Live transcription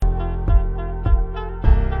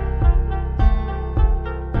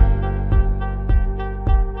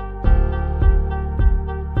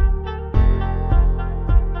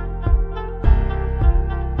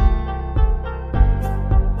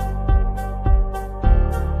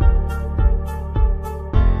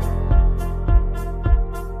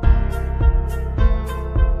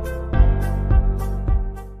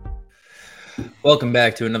Welcome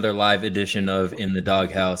back to another live edition of In the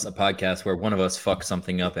Doghouse, a podcast where one of us fucks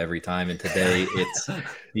something up every time. And today it's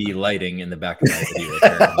the lighting in the back of my video.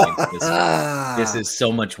 This is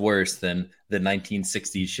so much worse than the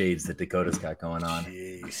 1960s shades that Dakota's got going on.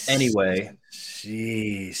 Jeez. Anyway,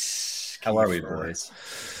 how are we, boys?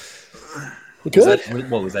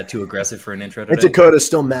 Was that too aggressive for an intro today? And Dakota's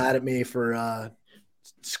still mad at me for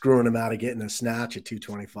screwing him out of getting a snatch at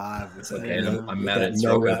 225. It's okay. I'm mad at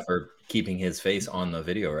Soroka for keeping his face on the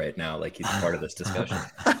video right now, like he's part of this discussion.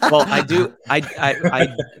 Well,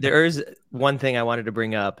 there is one thing I wanted to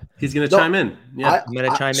bring up. He's going to chime in. Yeah, I'm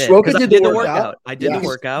going to chime in. Soroka did the workout. I did the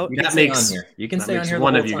workout. You can stay on here.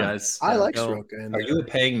 One of you guys. I like Soroka. Are you a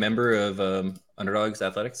paying member of Underdogs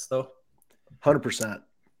Athletics though? 100%.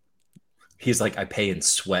 He's like, I pay in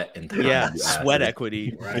sweat and time. Yeah, sweat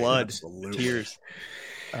equity, right. blood, Absolutely. Tears.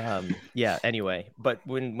 Anyway, but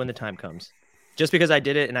when the time comes, just because I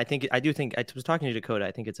did it, and I was talking to Dakota,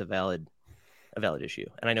 I think it's a valid issue,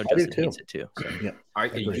 and I know Justin hates it too. So. Yeah. Are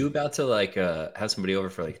you about to have somebody over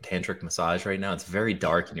for like tantric massage right now? It's very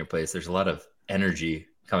dark in your place. There's a lot of energy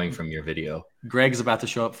coming from your video. Greg's about to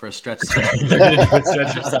show up for a stretch.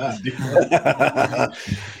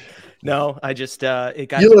 No, I just it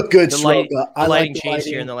got. You look good, the lighting changed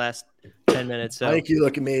here in the last 10 minutes. So. I think you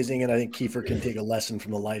look amazing, and I think Kiefer can take a lesson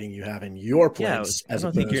from the lighting you have in your place. I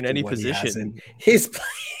don't think you're in any position. His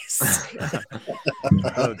place.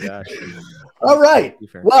 Oh gosh. All right.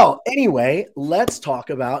 Well, anyway, let's talk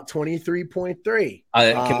about 23.3.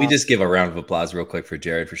 Can we just give a round of applause real quick for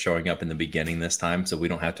Jared for showing up in the beginning this time, so we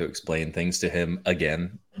don't have to explain things to him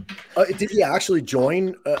again? Did he actually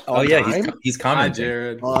join? He's commenting. Hi,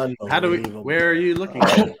 Jared. Where are you looking?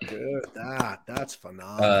 Good. That's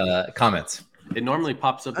phenomenal. Comments. It normally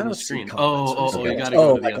pops up on the screen. You got to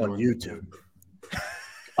go to the other on one. YouTube.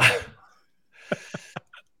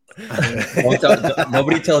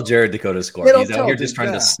 Nobody tell Jared Dakota's score. He's out here just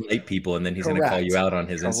trying to snipe people, and then he's going to call you out on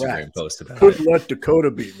his Instagram post about Couldn't let Dakota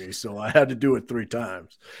beat me, so I had to do it 3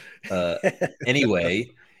 times. Anyway,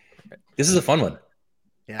 this is a fun one.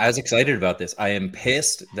 Yeah. I was excited about this. I am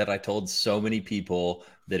pissed that I told so many people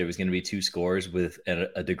that it was going to be 2 scores with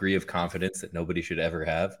a degree of confidence that nobody should ever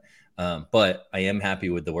have. But I am happy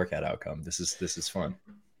with the workout outcome. This is fun.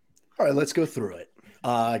 All right, let's go through it.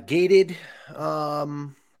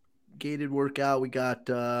 Gated workout. We got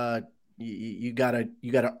you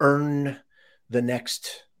gotta earn the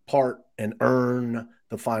next part and earn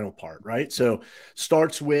the final part, right? So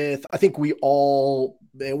starts with, I think it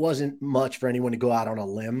wasn't much for anyone to go out on a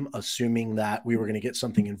limb, assuming that we were going to get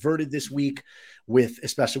something inverted this week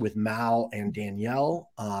especially with Mal and Danielle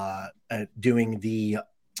doing the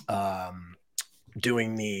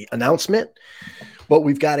announcement. But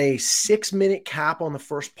we've got a 6-minute cap on the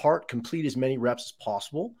first part, complete as many reps as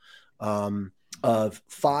possible, of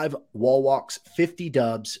 5 wall walks, 50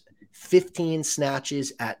 dubs, 15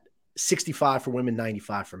 snatches at 65 for women,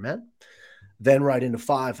 95 for men. Then right into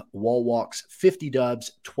 5 wall walks, 50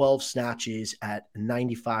 dubs, 12 snatches at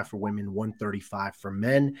 95 for women, 135 for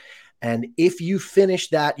men. And if you finish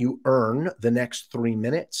that, you earn the next 3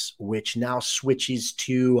 minutes, which now switches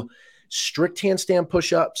to strict handstand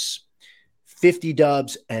push-ups, 50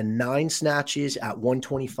 dubs, and 9 snatches at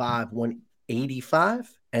 125,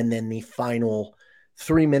 185. And then the final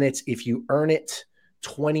 3 minutes, if you earn it,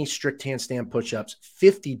 20 strict handstand push-ups,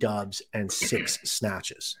 50 dubs, and 6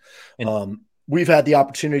 snatches. We've had the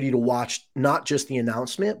opportunity to watch not just the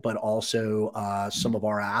announcement, but also some of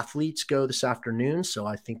our athletes go this afternoon. So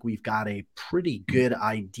I think we've got a pretty good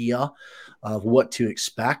idea of what to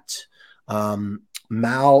expect.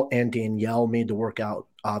 Mal and Danielle made the workout.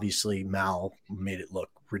 Obviously, Mal made it look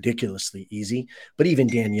ridiculously easy, but even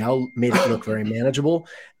Danielle made it look very manageable.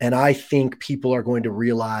 And I think people are going to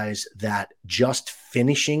realize that just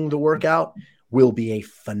finishing the workout will be a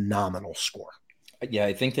phenomenal score. Yeah,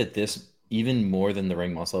 I think that this, even more than the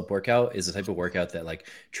ring muscle up workout, is the type of workout that like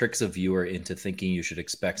tricks a viewer into thinking you should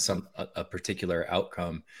expect a particular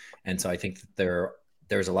outcome. And so I think that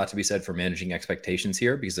there's a lot to be said for managing expectations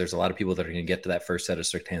here, because there's a lot of people that are going to get to that first set of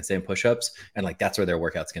strict handstand push-ups, and like that's where their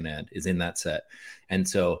workout's going to end, is in that set. And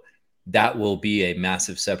so that will be a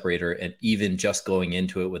massive separator. And even just going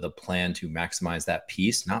into it with a plan to maximize that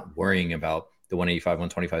piece, not worrying about the 185,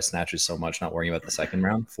 125 snatches so much, not worrying about the second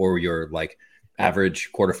round for your like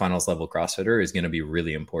average quarterfinals level CrossFitter, is going to be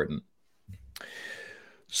really important.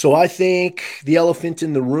 So I think the elephant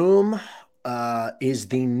in the room is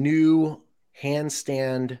the new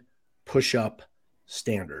handstand push-up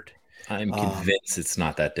standard. I'm convinced it's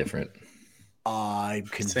not that different. I'm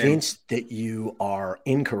convinced that you are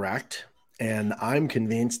incorrect. and I'm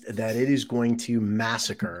convinced that it is going to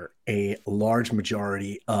massacre a large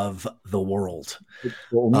majority of the world.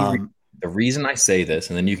 The reason I say this,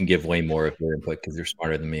 and then you can give way more of your input because you're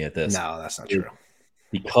smarter than me at this. No, that's not true.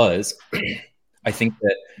 Because I think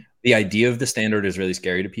that the idea of the standard is really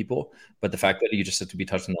scary to people, but the fact that you just have to be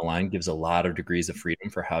touching the line gives a lot of degrees of freedom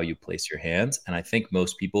for how you place your hands. And I think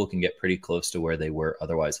most people can get pretty close to where they were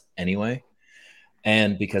otherwise anyway.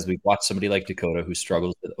 And because we've watched somebody like Dakota who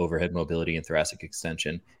struggles with overhead mobility and thoracic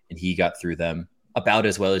extension, and he got through them about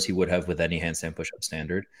as well as he would have with any handstand push-up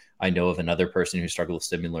standard. I know of another person who struggled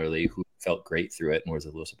similarly who felt great through it and was a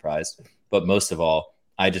little surprised. But most of all,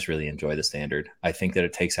 I just really enjoy the standard. I think that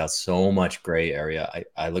it takes out so much gray area.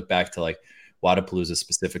 I look back to like Wadapalooza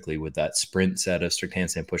specifically with that sprint set of strict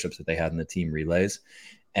handstand push-ups that they had in the team relays,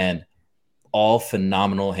 and all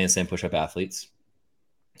phenomenal handstand push-up athletes.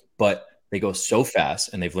 But they go so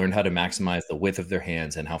fast and they've learned how to maximize the width of their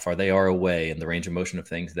hands and how far they are away and the range of motion of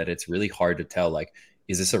things that it's really hard to tell, like,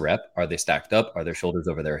 is this a rep? Are they stacked up? Are their shoulders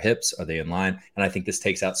over their hips? Are they in line? And I think this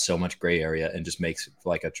takes out so much gray area and just makes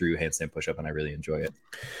like a true handstand push-up, and I really enjoy it.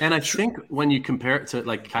 And I think when you compare it to,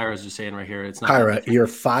 like Kyra's just saying right here, it's not Kyra, you're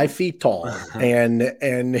 5 feet tall and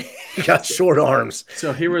you got short arms.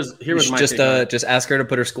 So here was my just ask her to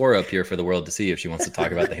put her score up here for the world to see if she wants to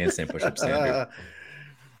talk about the handstand push-up standard.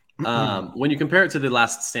 When you compare it to the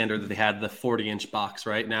last standard that they had, the 40-inch box,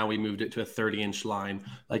 right? Now we moved it to a 30-inch line.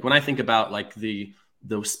 Like when I think about like the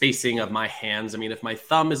spacing of my hands, I mean, if my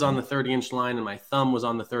thumb is on the 30-inch line and my thumb was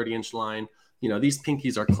on the 30-inch line, you know, these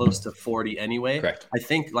pinkies are close to 40 anyway. Correct. I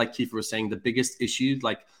think, like Kiefer was saying, the biggest issue,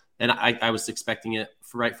 like, and I was expecting it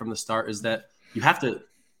right from the start, is that you have to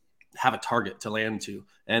have a target to land to.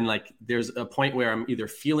 And like, there's a point where I'm either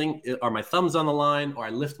feeling, are my thumbs on the line, or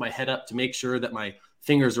I lift my head up to make sure that my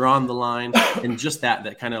fingers are on the line. And just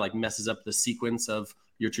that kind of like messes up the sequence of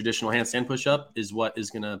your traditional handstand push-up is what is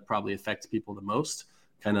going to probably affect people the most.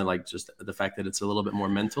 Kind of like just the fact that it's a little bit more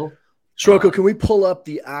mental. Shroko, can we pull up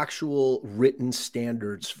the actual written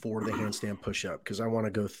standards for the handstand push-up? Because I want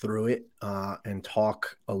to go through it and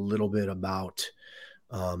talk a little bit about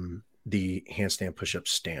the handstand push-up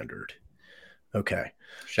standard. Okay.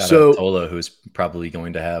 Shout out Tola, who's probably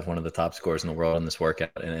going to have one of the top scores in the world on this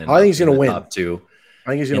workout. And I think he's going to win. Top two. I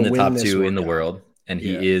think he's going to win top this two workout in the world, and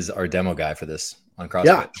he is our demo guy for this on CrossFit.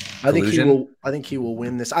 Yeah, I think he will. I think he will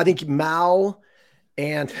win this. I think Mal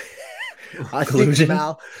and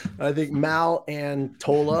Mal and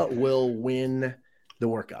Tola will win the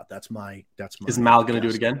workout. That's my. Is Mal going to do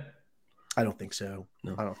it again? I don't think so.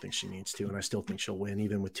 No. I don't think she needs to, and I still think she'll win,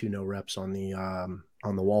 even with 2 no reps on the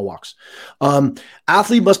wall walks.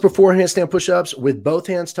 Athlete must perform handstand push-ups with both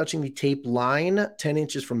hands touching the tape line 10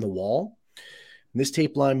 inches from the wall. And this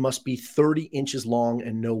tape line must be 30 inches long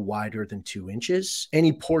and no wider than 2 inches.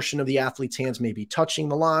 Any portion of the athlete's hands may be touching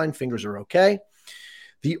the line. Fingers are okay.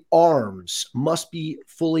 The arms must be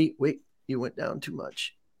fully – wait, you went down too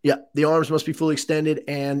much. Yeah, the arms must be fully extended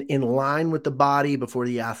and in line with the body before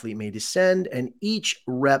the athlete may descend. And each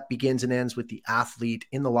rep begins and ends with the athlete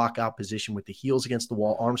in the lockout position with the heels against the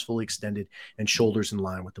wall, arms fully extended, and shoulders in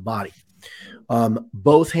line with the body.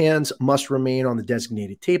 Both hands must remain on the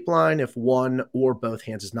designated tape line. If one or both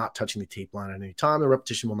hands is not touching the tape line at any time, the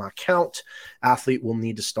repetition will not count. Athlete will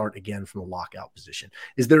need to start again from the lockout position.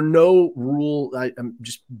 Is there no rule? I'm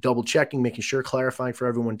just double checking, making sure, clarifying for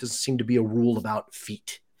everyone. It doesn't seem to be a rule about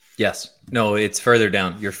feet. Yes. No, it's further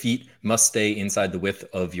down. Your feet must stay inside the width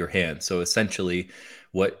of your hand. So essentially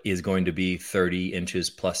what is going to be 30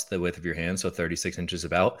 inches plus the width of your hand, so 36 inches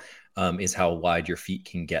about, is how wide your feet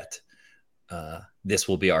can get. This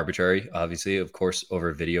will be arbitrary, obviously, of course,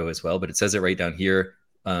 over video as well, but it says it right down here.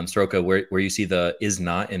 Stroka, where you see the is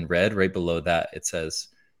not in red, right below that, it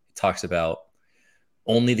talks about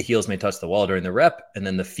only the heels may touch the wall during the rep, and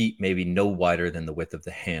then the feet may be no wider than the width of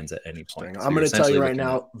the hands at any point. So I'm going to tell you right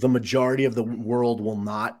now, the majority of the world will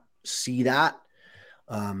not see that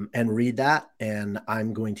and read that. And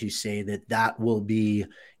I'm going to say that will be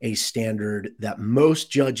a standard that most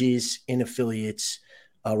judges in affiliates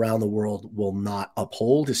around the world will not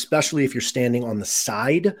uphold, especially if you're standing on the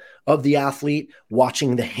side of the athlete,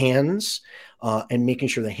 watching the hands and making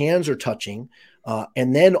sure the hands are touching.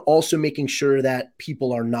 And then also making sure that people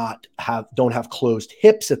don't have closed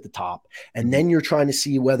hips at the top. And then you're trying to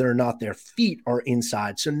see whether or not their feet are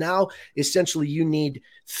inside. So now essentially you need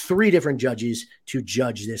 3 different judges to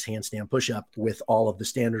judge this handstand push-up with all of the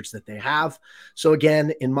standards that they have. So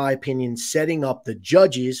again, in my opinion, setting up the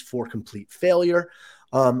judges for complete failure.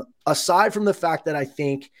 Aside from the fact that I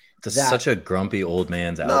think That's such a grumpy old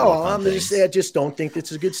man's outlook. No, on I'm things. just saying, I just don't think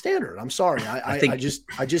it's a good standard. I'm sorry. I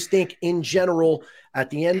just think in general, at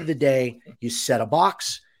the end of the day, you set a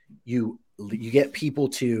box, you get people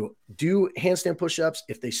to do handstand push-ups.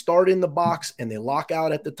 If they start in the box and they lock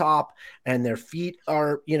out at the top and their feet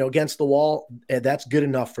are, against the wall, that's good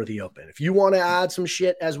enough for the open. If you want to add some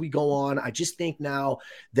shit as we go on, I just think now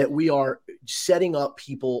that we are setting up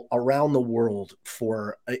people around the world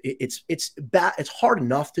for it's bad. It's hard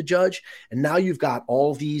enough to judge. And now you've got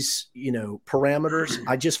all these, parameters.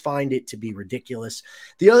 I just find it to be ridiculous.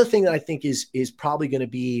 The other thing that I think is probably going to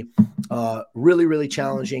be really, really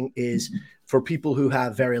challenging is for people who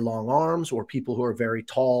have very long arms or people who are very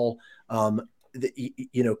tall,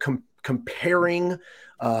 comparing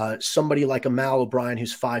somebody like a Mal O'Brien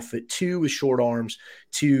who's 5'2" with short arms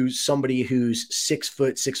to somebody who's 6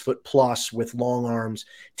 foot plus with long arms,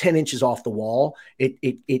 10 inches off the wall.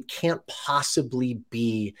 It can't possibly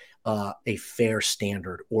be a fair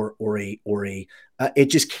standard or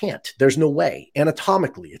it just can't. There's no way.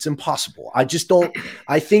 Anatomically, it's impossible. I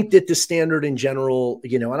think that the standard in general,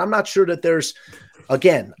 and I'm not sure that there's,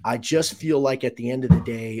 again, I just feel like at the end of the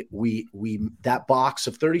day, we that box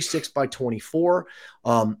of 36 by 24,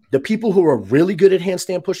 the people who are really good at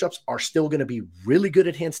handstand pushups are still going to be really good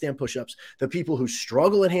at handstand pushups. The people who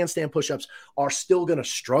struggle at handstand pushups are still going to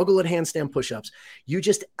struggle at handstand pushups. You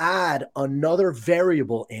just add another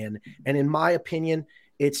variable in, and in my opinion,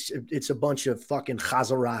 it's a bunch of fucking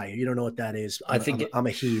chazarai. You don't know what that is. I'm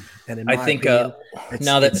a heeb, and in my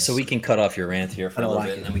opinion, so we can cut off your rant here for a little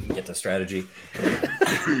bit, and then we can get to strategy.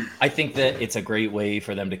 I think that it's a great way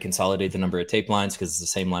for them to consolidate the number of tape lines because it's the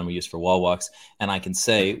same line we use for wall walks. And I can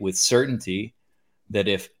say with certainty that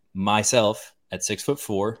if myself at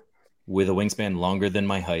 6'4" with a wingspan longer than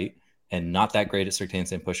my height and not that great at strict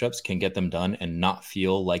handstand pushups can get them done and not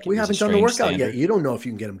feel like we haven't done the workout yet. You don't know if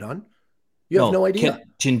you can get them done. You have no idea.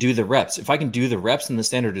 Can do the reps. If I can do the reps, then the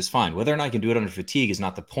standard is fine. Whether or not I can do it under fatigue is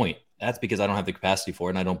not the point. That's because I don't have the capacity for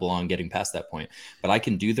it and I don't belong getting past that point. But I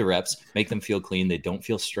can do the reps, make them feel clean. They don't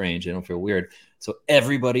feel strange. They don't feel weird. So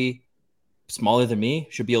everybody smaller than me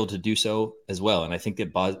should be able to do so as well. And I think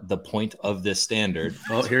that the point of this standard.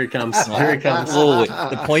 Oh, here it comes. Here it comes.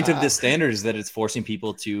 The point of this standard is that it's forcing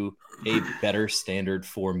people to a better standard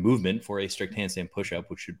for movement for a strict handstand pushup,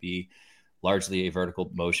 which should be largely a vertical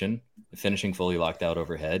motion, finishing fully locked out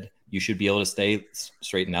overhead. You should be able to stay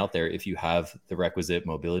straightened out there if you have the requisite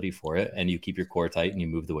mobility for it and you keep your core tight and you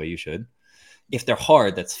move the way you should. If they're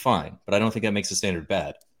hard, that's fine, but I don't think that makes the standard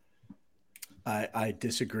bad. I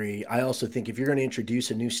disagree. I also think if you're going to introduce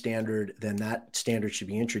a new standard, then that standard should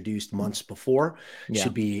be introduced months before. Yeah.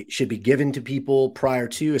 Should be given to people prior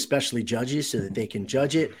to, especially judges, so that they can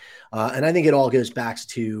judge it. And I think it all goes back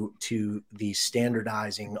to the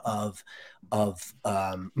standardizing of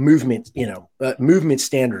movement, movement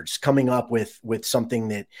standards, coming up with something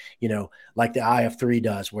that, like the IF3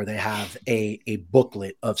 does, where they have a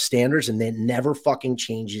booklet of standards and then never fucking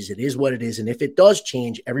changes. It is what it is. And if it does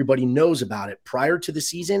change, everybody knows about it prior to the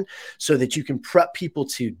season so that you can prep people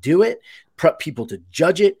to do it, prep people to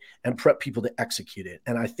judge it, and prep people to execute it.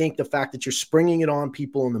 And I think the fact that you're springing it on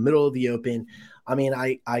people in the middle of the open, I mean,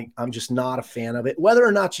 I'm just not a fan of it, whether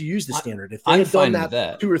or not you use the standard. If they had done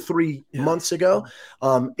that 2 or 3 months ago,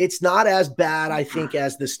 it's not as bad, I think,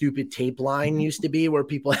 as the stupid tape line used to be, where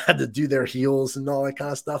people had to do their heels and all that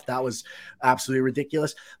kind of stuff. That was absolutely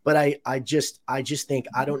ridiculous. But I just think,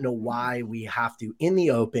 I don't know why we have to, in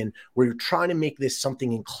the open, where you're trying to make this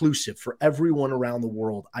something inclusive for everyone around the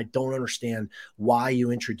world. I don't understand why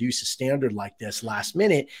you introduce a standard like this last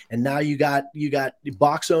minute, and now you got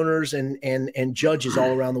box owners and judges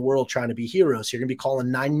all around the world trying to be heroes. You're going to be calling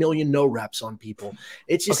 9 million no reps on people.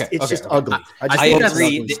 It's just just ugly. I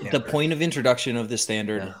agree. The point of introduction of the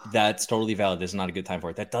standard, that's totally valid. This is not a good time for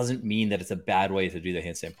it. That doesn't mean that it's a bad way to do the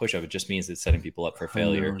handstand push-up. It just means it's setting people up for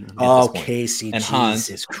failure. Casey, and Hans,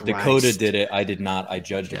 Dakota did it. I did not. I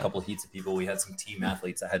judged a couple heats of people. We had some team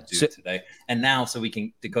athletes that had to do it today. And now,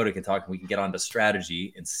 Dakota can talk and we can get on to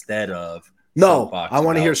strategy instead of. No, I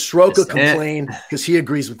want to hear Sroka complain because he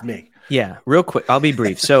agrees with me. Yeah, real quick. I'll be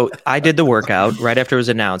brief. So I did the workout right after it was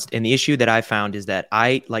announced. And the issue that I found is that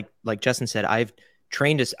like Justin said, I've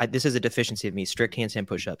trained this is a deficiency of me, strict handstand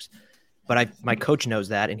push-ups. But my coach knows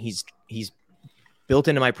that. And he's built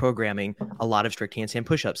into my programming a lot of strict handstand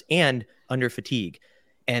push-ups and under fatigue.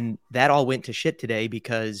 And that all went to shit today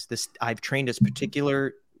because I've trained this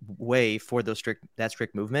particular way for that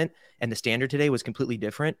strict movement. And the standard today was completely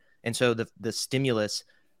different. And so the stimulus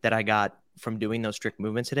that I got from doing those strict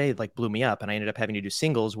movements today like blew me up, and I ended up having to do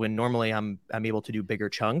singles when normally I'm able to do bigger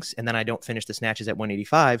chunks, and then I don't finish the snatches at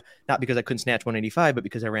 185, not because I couldn't snatch 185, but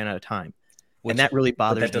because I ran out of time. And that really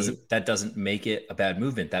bothers me. That doesn't make it a bad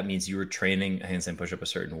movement. That means you were training a handstand push-up a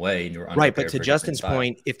certain way and you were right. But to Justin's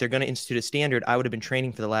point, if they're going to institute a standard, I would have been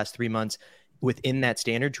training for the last 3 months within that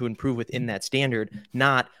standard to improve within that standard,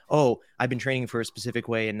 not, oh, I've been training for a specific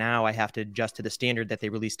way and now I have to adjust to the standard that they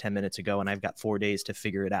released 10 minutes ago and I've got 4 days to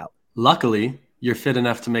figure it out. Luckily, you're fit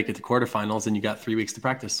enough to make it to quarterfinals and you got 3 weeks to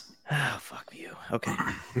practice. Oh, fuck you. Okay.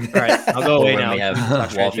 All right. I'll go away now. We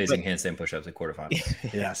have wall-facing handstand push-ups at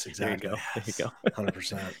quarterfinals. Yes, exactly. There you go.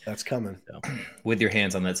 100%. That's coming. With your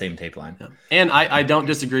hands on that same tape line. Yeah. And I don't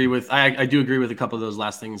disagree with, I do agree with a couple of those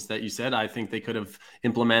last things that you said. I think they could have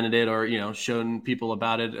implemented it or, shown people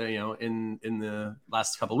about it, in the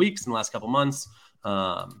last couple of weeks and the last couple of months,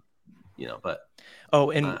 but.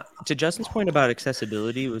 Oh, and to Justin's point about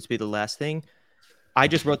accessibility, would be the last thing. I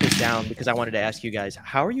just wrote this down because I wanted to ask you guys,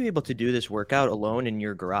 how are you able to do this workout alone in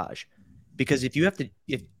your garage? Because if you have to,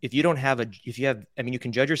 if you don't have you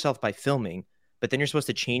can judge yourself by filming, but then you're supposed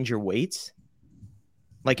to change your weights.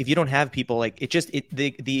 Like if you don't have people, like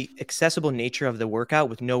the accessible nature of the workout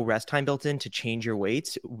with no rest time built in to change your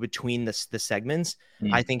weights between the segments,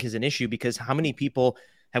 I think is an issue, because how many people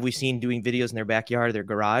have we seen doing videos in their backyard or their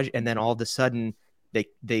garage, and then all of a sudden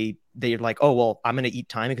they're like, oh, well, I'm going to eat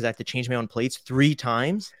time because I have to change my own plates 3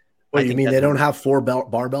 times. Well, you mean they don't have 4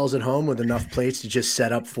 barbells at home with enough plates to just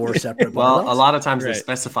set up 4 separate barbells? Well, a lot of times they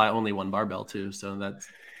specify only 1 barbell too. So that's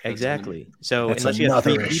exactly. So unless you have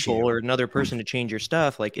 3 people or another person to change your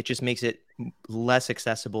stuff, like it just makes it less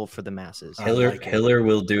accessible for the masses. Hiller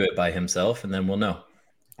will do it by himself and then we'll know.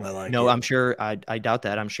 I'm sure. I doubt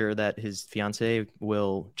that. I'm sure that his fiance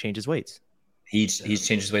will change his weights. He's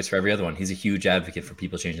changed his weights for every other one. He's a huge advocate for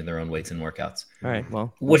people changing their own weights in workouts. All right.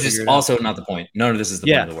 Well, which is also not the point. None of this is the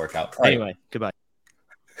point of the workout. Right. Anyway, goodbye.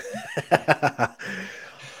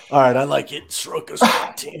 All right. I like it. Soroka's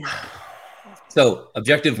team. So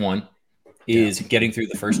objective 1 is getting through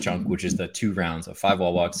the first chunk, which is the 2 rounds of 5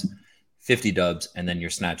 wall walks, 50 dubs, and then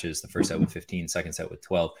your snatches, the first set with 15, second set with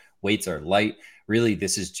 12. Weights are light. Really,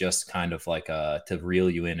 this is just kind of like to reel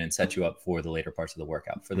you in and set you up for the later parts of the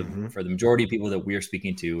workout. For the majority of people that we're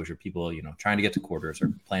speaking to, which are people, trying to get to quarters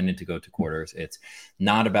or planning to go to quarters, it's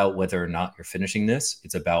not about whether or not you're finishing this.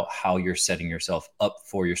 It's about how you're setting yourself up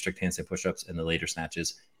for your strict handstand push-ups and the later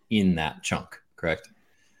snatches in that chunk, correct?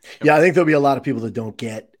 Yeah, I think there'll be a lot of people that don't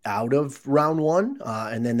get out of round 1,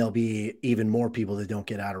 and then there'll be even more people that don't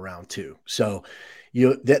get out of round 2. So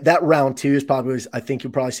that round 2 is probably, I think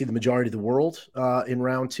you'll probably see the majority of the world in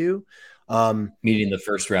round 2. Meaning the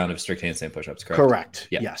first round of strict handstand push-ups, correct? Correct.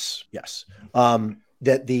 Yeah. Yes.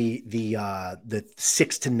 That the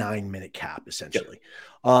 6 to 9 minute cap essentially.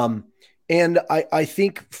 Yep. And I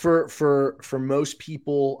think for most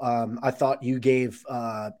people, I thought you gave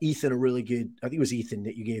Ethan a really good, I think it was Ethan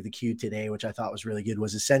that you gave the cue today, which I thought was really good,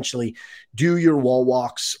 was essentially do your wall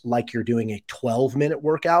walks like you're doing a 12-minute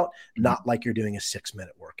workout, not like you're doing a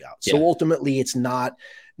 6-minute workout. Yeah. So ultimately it's not,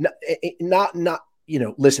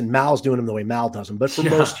 listen, Mal's doing them the way Mal does them, but for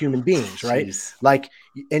most human beings, right? Jeez. Like,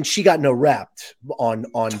 and she got no rep on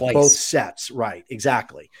Twice. Both sets. Right.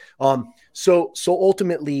 Exactly. So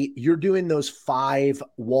ultimately you're doing those 5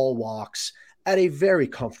 wall walks at a very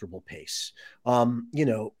comfortable pace.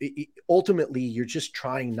 Ultimately you're just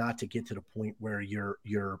trying not to get to the point where you're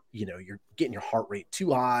getting your heart rate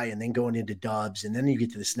too high and then going into dubs. And then you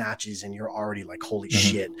get to the snatches and you're already like, holy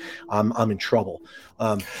shit, I'm in trouble.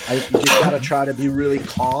 I think you just got to try to be really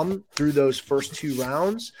calm through those first 2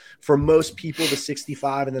 rounds. For most people, the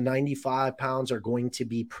 65 and the 95 pounds are going to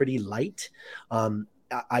be pretty light.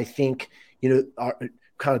 I think, our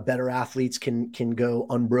kind of better athletes can go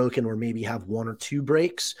unbroken or maybe have 1 or 2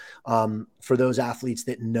 breaks. For those athletes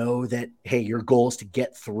that know that, hey, your goal is to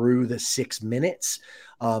get through the 6 minutes,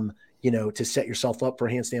 to set yourself up for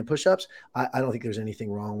handstand push-ups. I don't think there's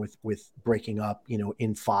anything wrong with breaking up,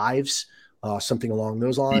 in 5s, something along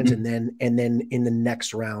those lines. And then in the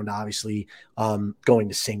next round, obviously, going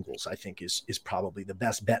to singles, I think is probably the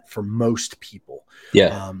best bet for most people.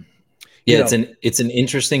 Yeah. It's an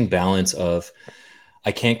interesting balance of,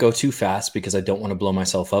 I can't go too fast because I don't want to blow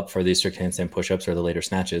myself up for these strict handstand push-ups or the later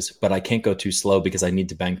snatches, but I can't go too slow because I need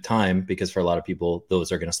to bank time, because for a lot of people,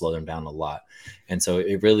 those are going to slow them down a lot. And so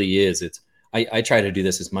it really is, I try to do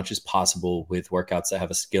this as much as possible with workouts that have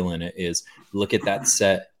a skill in it, is look at that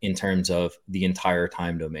set in terms of the entire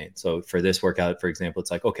time domain. So for this workout, for example, it's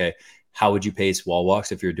like, okay, how would you pace wall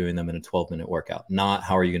walks if you're doing them in a 12-minute workout? Not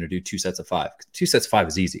how are you going to do 2 sets of 5? 2 sets of 5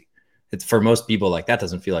 is easy. It's for most people, like, that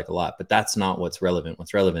doesn't feel like a lot, but that's not what's relevant.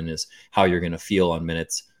 What's relevant is how you're going to feel on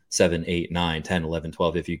minutes 7, 8, 9, 10, 11,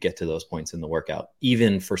 12, if you get to those points in the workout.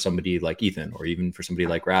 Even for somebody like Ethan, or even for somebody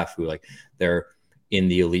like Raph, who, like, they're in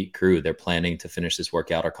the elite crew, they're planning to finish this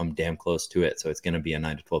workout or come damn close to it. So it's going to be a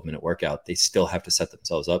 9 to 12 minute workout. They still have to set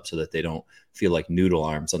themselves up so that they don't feel like noodle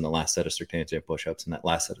arms on the last set of strict handstand push-ups and that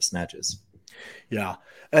last set of snatches. Yeah.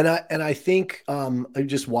 And I think I'm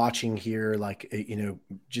just watching here, like,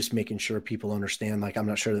 just making sure people understand, like, I'm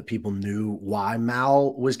not sure that people knew why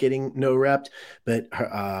Mal was getting no rep, but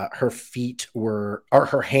her feet were, or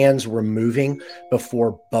her hands were moving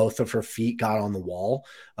before both of her feet got on the wall.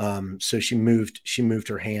 So she moved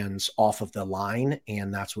her hands off of the line,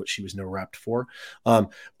 and that's what she was no rep for.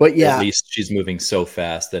 But yeah, at least she's moving so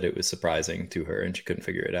fast that it was surprising to her and she couldn't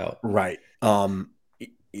figure it out. Right.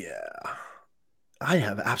 Yeah. I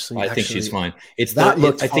have absolutely. I think she's fine. I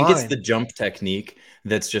think it's the jump technique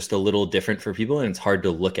that's just a little different for people, and it's hard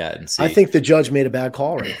to look at and see. I think the judge made a bad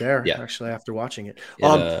call right there. Yeah. Actually, after watching it.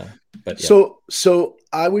 But yeah. So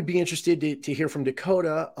I would be interested to hear from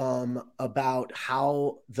Dakota about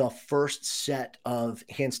how the first set of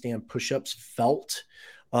handstand push-ups felt,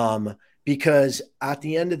 because at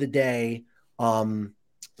the end of the day,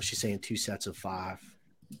 she's saying 2 sets of 5.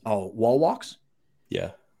 Oh, wall walks.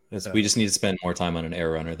 Yeah. We just need to spend more time on an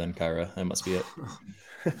air runner than Kyra. That must be it.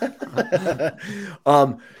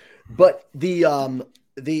 But the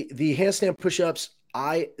handstand push-ups,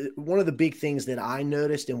 one of the big things that I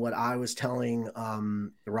noticed, and what I was telling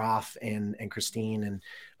Raf and Christine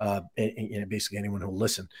and basically anyone who'll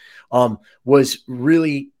listen, was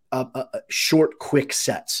really short, quick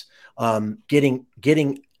sets, getting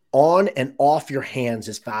on and off your hands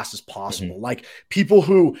as fast as possible. Mm-hmm. Like, people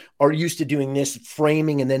who are used to doing this,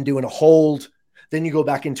 framing and then doing a hold, then you go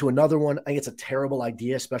back into another one. I think it's a terrible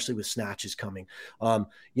idea, especially with snatches coming. I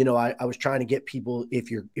was trying to get people,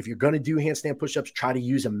 if you're going to do handstand pushups, try to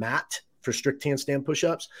use a mat for strict handstand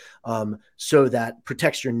pushups, so that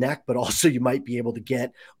protects your neck, but also you might be able to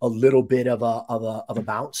get a little bit of a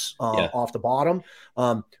bounce off the bottom.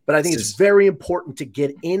 But I think it's very important to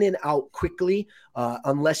get in and out quickly,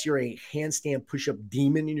 unless you're a handstand pushup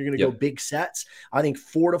demon and you're going to go big sets. I think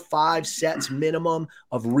 4 to 5 sets minimum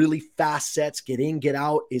of really fast sets, get in, get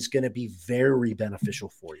out, is going to be very beneficial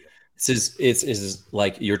for you. It's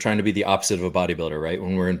like you're trying to be the opposite of a bodybuilder, right?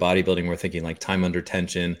 When we're in bodybuilding, we're thinking like time under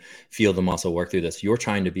tension, feel the muscle, work through this. You're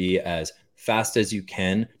trying to be as fast as you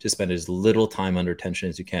can to spend as little time under tension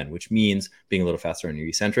as you can, which means being a little faster on your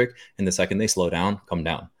eccentric. And the second they slow down, come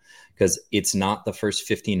down. Because it's not the first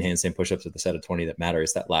 15 handstand push-ups at the set of 20 that matter.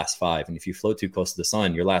 It's that last 5. And if you float too close to the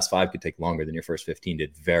sun, your last 5 could take longer than your first 15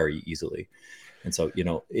 did very easily. And so,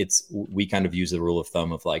 we kind of use the rule of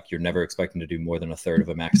thumb of, like, you're never expecting to do more than a third of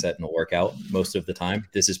a max set in a workout most of the time.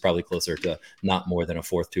 This is probably closer to not more than a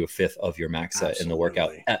fourth to a fifth of your max set in the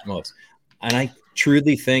workout at most. And I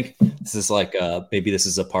truly think this is like, maybe this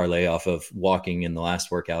is a parlay off of walking in the last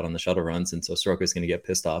workout on the shuttle runs. And so Soroka is going to get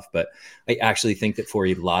pissed off. But I actually think that for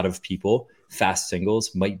a lot of people, fast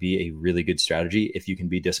singles might be a really good strategy if you can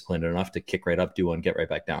be disciplined enough to kick right up, do one, get right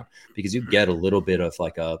back down, because you get a little bit of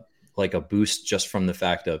like a boost just from the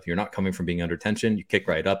fact of you're not coming from being under tension. You kick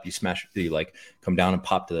right up, you smash, you like come down and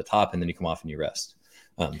pop to the top, and then you come off and you rest.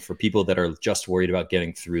 For people that are just worried about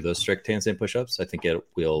getting through those strict handstand push-ups, I think it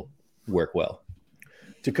will work well.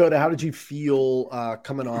 Dakota, how did you feel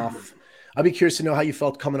coming off? I'd be curious to know how you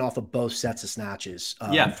felt coming off of both sets of snatches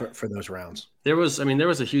for those rounds. There was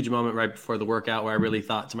a huge moment right before the workout where I really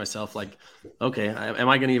thought to myself, like, okay, am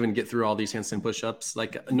I going to even get through all these handstand push-ups?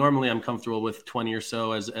 Like, normally I'm comfortable with 20 or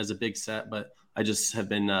so as a big set, but I just have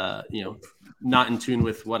been, not in tune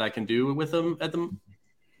with what I can do with them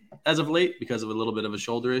as of late because of a little bit of a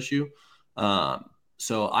shoulder issue.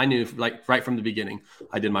 So I knew, like, right from the beginning,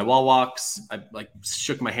 I did my wall walks. I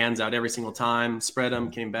shook my hands out every single time, spread them,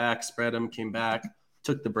 came back,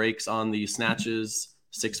 took the breaks on the snatches,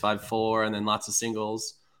 6, 5, 4, and then lots of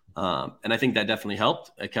singles. And I think that definitely helped.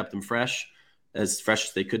 I kept them fresh as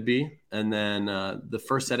they could be. And then the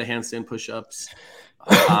first set of handstand push-ups,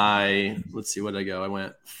 let's see, what did I go? I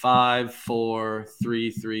went 5, 4, 3,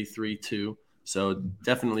 3, 3, 2. So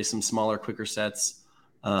definitely some smaller, quicker sets.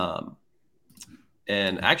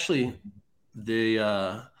 And actually, the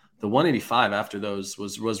 185 after those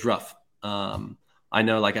was rough. I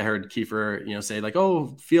know, like, I heard Kiefer, say, like,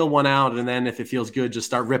 oh, feel one out, and then if it feels good, just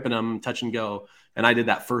start ripping them, touch and go. And I did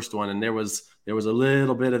that first one, and there was a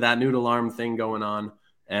little bit of that noodle arm thing going on,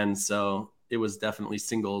 and so it was definitely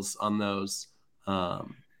singles on those.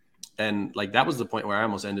 And like that was the point where I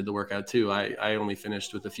almost ended the workout too. I only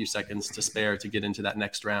finished with a few seconds to spare to get into that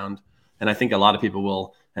next round. And I think a lot of people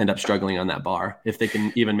will end up struggling on that bar if they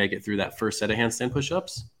can even make it through that first set of handstand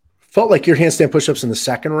push-ups. Felt like your handstand push-ups in the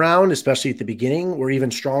second round, especially at the beginning, were even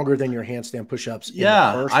stronger than your handstand push-ups in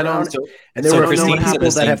the first round. And there were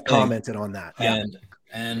people that have commented on that.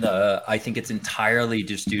 And I think it's entirely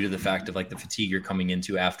just due to the fact of like the fatigue you're coming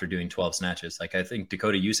into after doing 12 snatches. Like I think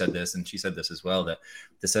Dakota, you said this, and she said this as well, that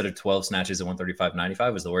the set of 12 snatches at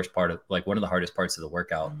 135.95 was the worst part of, like, one of the hardest parts of the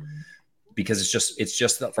workout, because it's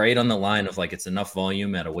just right on the line of like, it's enough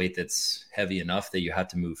volume at a weight that's heavy enough that you have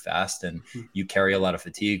to move fast and you carry a lot of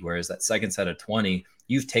fatigue. Whereas that second set of 20,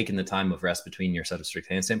 you've taken the time of rest between your set of strict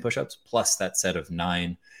handstand pushups, plus that set of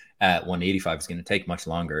 9 at 185 is going to take much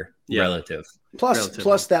longer relative.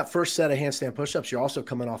 Plus that first set of handstand pushups, you're also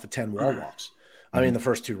coming off of 10 wall walks. I mean, the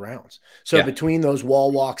first 2 rounds. So between those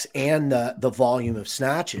wall walks and the volume of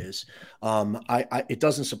snatches, it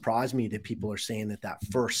doesn't surprise me that people are saying that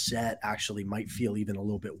first set actually might feel even a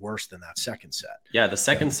little bit worse than that second set. Yeah, the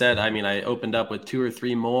second set, I mean, I opened up with 2 or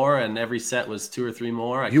 3 more, and every set was 2 or 3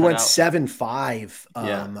 more. You went 7-5.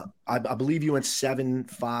 I believe you went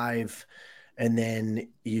 7-5. And then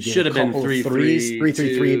you did should have been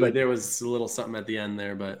 3-3, but there was a little something at the end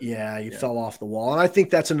there. But you fell off the wall. And I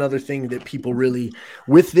think that's another thing that people really,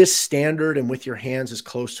 with this standard and with your hands as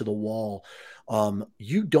close to the wall,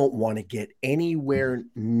 you don't want to get anywhere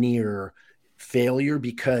near failure,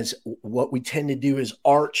 because what we tend to do is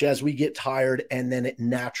arch as we get tired, and then it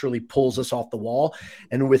naturally pulls us off the wall.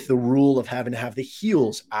 And with the rule of having to have the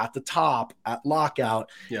heels at the top at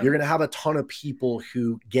lockout, you're going to have a ton of people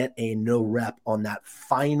who get a no rep on that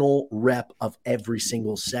final rep of every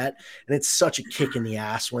single set. And it's such a kick in the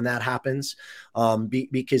ass when that happens,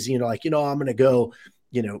 because, I'm going to go,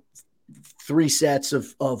 3 sets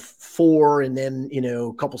of 4, and then,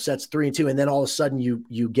 a couple sets 3 and 2. And then all of a sudden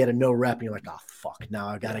you get a no rep and you're like, oh, fuck, now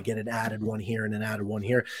I got to get an added one here and an added one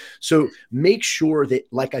here. So make sure that,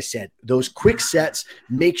 like I said, those quick sets,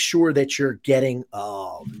 make sure that you're getting,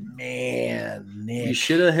 oh man, Nick, you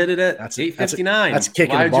should have hit it at 8:59. That's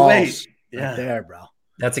kicking the balls right there, bro.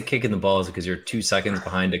 That's a kick in the balls because you're 2 seconds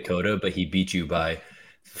behind Dakota, but he beat you by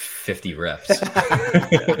 50 reps.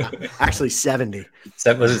 Actually 70.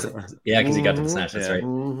 Because he got to the snatch. That's right.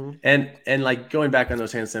 Mm-hmm. And like going back on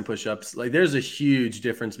those handstand push-ups, like there's a huge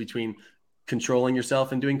difference between controlling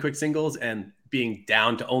yourself and doing quick singles and being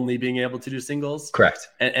down to only being able to do singles. Correct.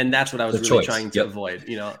 And that's what I was really trying to avoid.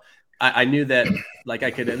 I knew that like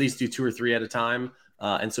I could at least do 2 or 3 at a time.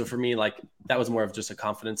 And so for me, like that was more of just a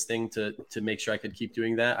confidence thing to make sure I could keep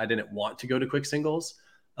doing that. I didn't want to go to quick singles.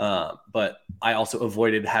 But I also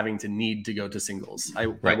avoided having to need to go to singles. I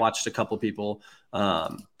watched a couple people,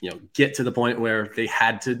 get to the point where they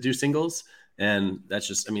had to do singles. And that's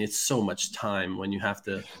just, it's so much time when you have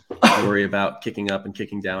to worry about kicking up and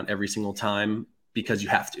kicking down every single time because you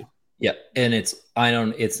have to. Yeah. And it's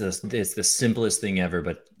the simplest thing ever,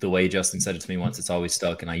 but the way Justin said it to me once, it's always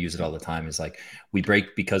stuck. And I use it all the time, is like, we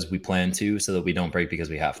break because we plan to, so that we don't break because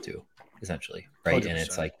we have to, essentially. Right. 100%. And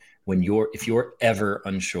it's like, if you're ever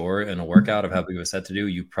unsure in a workout of how big of a set to do,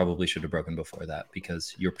 you probably should have broken before that,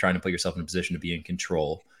 because you're trying to put yourself in a position to be in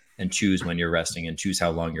control and choose when you're resting and choose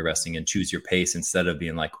how long you're resting and choose your pace, instead of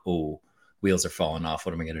being like, oh, wheels are falling off.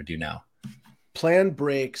 What am I going to do now? Plan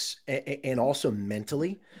breaks, and also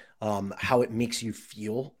mentally, how it makes you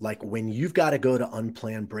feel. Like when you've got to go to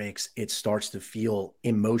unplanned breaks, it starts to feel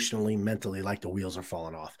emotionally, mentally like the wheels are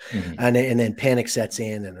falling off. Mm-hmm. And then panic sets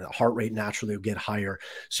in and the heart rate naturally will get higher.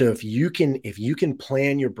 So if you can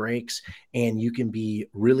plan your breaks and you can be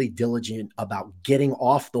really diligent about getting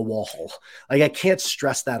off the wall, like I can't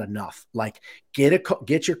stress that enough. Like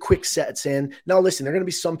get your quick sets in. Now, listen, there are going to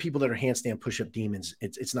be some people that are handstand push-up demons.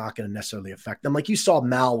 It's not going to necessarily affect them. Like you saw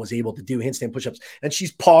Mal was able to do handstand push-ups, and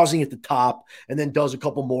she's pausing at the top and then does a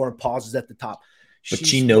couple more and pauses at the top. But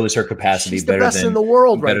she knows her capacity she's better the best than in the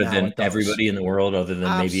world, better right than now, everybody in the world, other than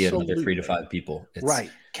Absolutely. maybe another 3 to 5 people. Right.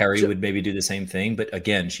 Carrie would maybe do the same thing, but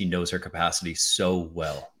again, she knows her capacity so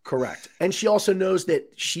well. Correct. And she also knows that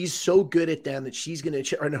she's so good at them that she's going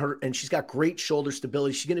to, and she's got great shoulder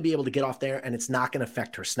stability. She's going to be able to get off there, and it's not going to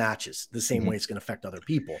affect her snatches the same way it's going to affect other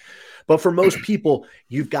people. But for most people,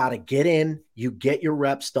 you've got to get in, you get your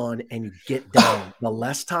reps done, and you get down. The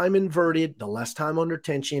less time inverted, the less time under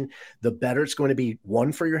tension, the better it's going to be.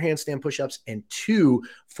 1, for your handstand push-ups, and 2,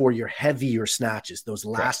 for your heavier snatches, those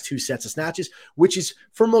last 2 sets of snatches, which is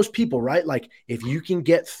for most people, right? Like if you can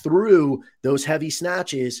get through those heavy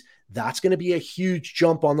snatches, that's going to be a huge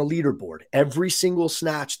jump on the leaderboard. Every single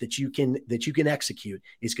snatch that you can execute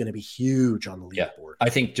is going to be huge on the leaderboard. I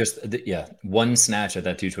think just one snatch at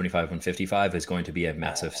that 225, 155 is going to be a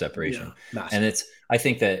massive separation. Massive. And I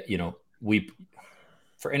think that,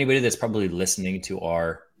 for anybody that's probably listening to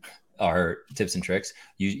our tips and tricks,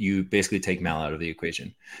 you basically take Mal out of the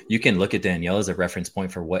equation. You can look at Danielle as a reference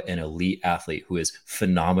point for what an elite athlete who is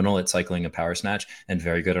phenomenal at cycling a power snatch and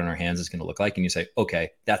very good on her hands is going to look like. And you say,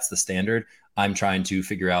 okay, that's the standard. I'm trying to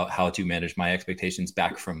figure out how to manage my expectations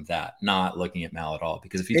back from that, not looking at Mal at all.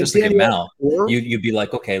 Because if you just look at Mal, you'd be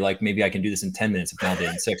like, okay, like maybe I can do this in 10 minutes if Mal did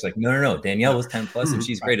in 6. Like, no. Danielle was 10 plus and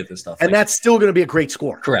she's great at this stuff. And like, that's still going to be a great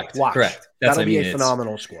score. Correct. Watch. Correct. That'll be a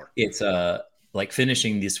phenomenal score. It's like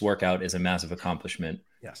finishing this workout is a massive accomplishment.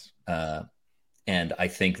 Yes. And I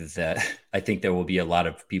think there will be a lot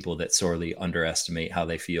of people that sorely underestimate how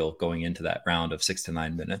they feel going into that round of 6 to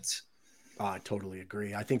 9 minutes. I totally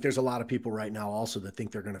agree. I think there's a lot of people right now also that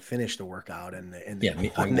think they're going to finish the workout and I'm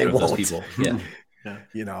one of those people. Yeah.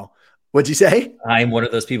 You know, what'd you say? I'm one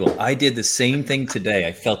of those people. I did the same thing today.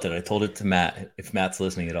 I felt it. I told it to Matt, if Matt's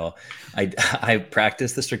listening at all. I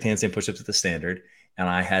practiced the strict handstand push-ups at the standard. And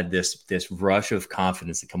I had this rush of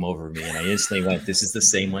confidence to come over me. And I instantly went, this is the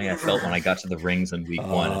same way I felt when I got to the rings in week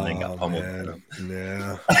 1 and then got pummeled.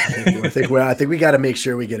 Yeah. I think we got to make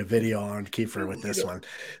sure we get a video on Kiefer with this one.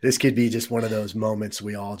 This could be just one of those moments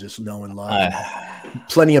we all just know and love.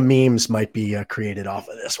 Plenty of memes might be created off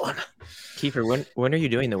of this one. Kiefer, when are you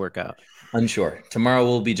doing the workout? Unsure. Tomorrow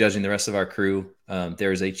we'll be judging the rest of our crew.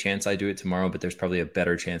 There's a chance I do it tomorrow, but there's probably a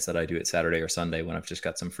better chance that I do it Saturday or Sunday when I've just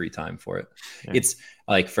got some free time for it. Yeah. It's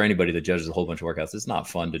like for anybody that judges a whole bunch of workouts, it's not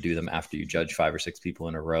fun to do them after you judge 5 or 6 people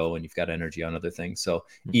in a row and you've got energy on other things. So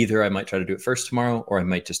either I might try to do it first tomorrow or I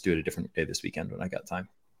might just do it a different day this weekend when I got time.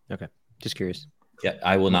 Okay. Just curious. Yeah,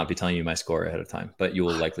 I will not be telling you my score ahead of time, but you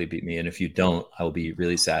will likely beat me. And if you don't, I will be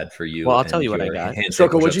really sad for you. Well, I'll tell you what I got.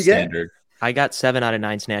 Stroker, what'd you get? I got 7 out of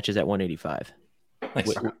 9 snatches at 185.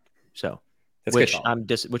 Nice. So, that's I'm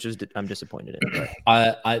disappointed in.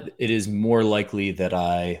 It is more likely that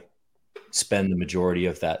I spend the majority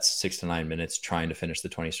of that 6 to 9 minutes trying to finish the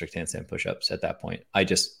 20 strict handstand push-ups at that point. I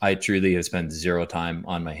truly have spent 0 time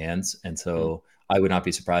on my hands. And so I would not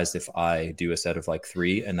be surprised if I do a set of like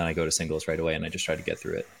 3 and then I go to singles right away and I just try to get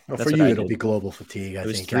through it. Well, for you, it'll be global fatigue. I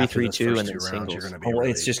think 3-3-2 and then singles.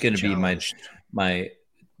 It's just going to be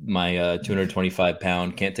my 225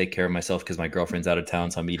 pound, can't take care of myself because my girlfriend's out of town.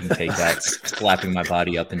 So I'm eating takeouts, slapping my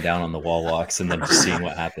body up and down on the wall walks, and then just seeing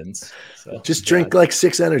what happens. So just drink like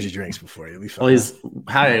 6 energy drinks before you'll be fine.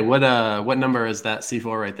 Well, what number is that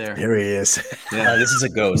C4 right there? There he is. Yeah, this is a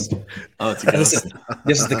ghost. Oh, it's a ghost.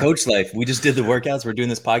 This is the coach life. We just did the workouts. We're doing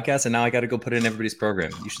this podcast, and now I got to go put it in everybody's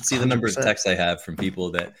program. You should see the numbers of texts I have from people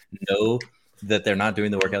that know that they're not doing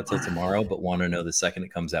the workout till tomorrow, but want to know the second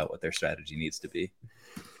it comes out what their strategy needs to be.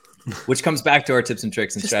 Which comes back to our tips and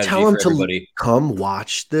tricks and just strategy tell them for everybody. To come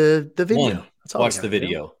watch the video. 1, watch the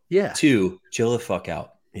video. Do. Yeah. 2, chill the fuck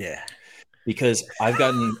out. Yeah. Because I've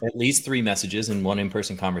gotten at least 3 messages and 1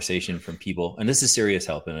 in-person conversation from people, and this is serious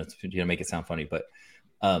help, and it's going to make it sound funny, but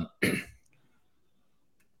how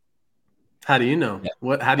do you know? Yeah.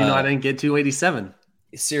 How do you know I didn't get 287?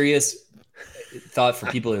 Serious thought for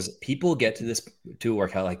people is people get to a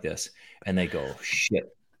workout like this, and they go,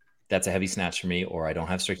 shit, that's a heavy snatch for me, or I don't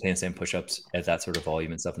have strict handstand push-ups at that sort of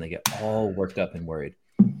volume and stuff, and they get all worked up and worried.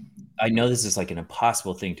 I know this is like an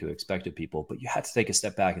impossible thing to expect of people, but you have to take a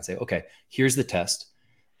step back and say, okay, here's the test.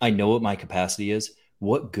 I know what my capacity is.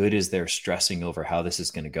 What good is there stressing over how this is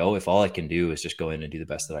going to go if all I can do is just go in and do the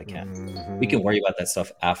best that I can? Mm-hmm. We can worry about that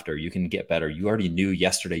stuff after. You can get better. You already knew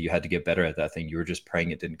yesterday you had to get better at that thing. You were just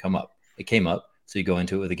praying it didn't come up. It came up. So you go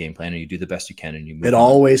into it with a game plan and you do the best you can and you move. It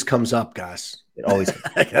always comes up, guys. It always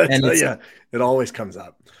I gotta tell you, it always comes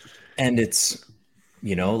up. And it's,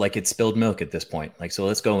 like it's spilled milk at this point. Like, so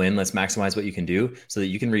let's go in, let's maximize what you can do so that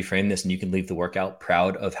you can reframe this and you can leave the workout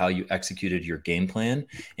proud of how you executed your game plan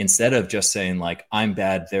instead of just saying like, I'm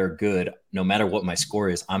bad, they're good. No matter what my score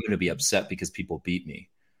is, I'm going to be upset because people beat me.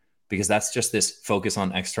 Because that's just this focus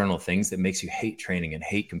on external things that makes you hate training and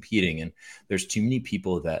hate competing. And there's too many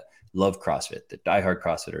people that love CrossFit, the diehard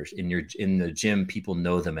CrossFitters in the gym. People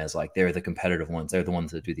know them as like, they're the competitive ones. They're the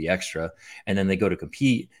ones that do the extra. And then they go to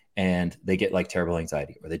compete and they get like terrible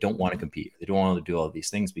anxiety, or they don't want to compete. They don't want to do all of these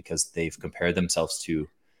things because they've compared themselves to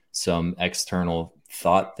some external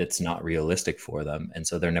thought that's not realistic for them. And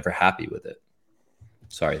so they're never happy with it.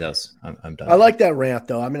 Sorry, I'm done. I like that rant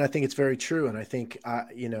though. I mean, I think it's very true. And I think, I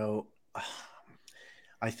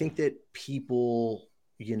think that people,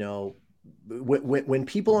 when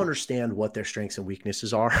people understand what their strengths and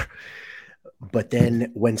weaknesses are, but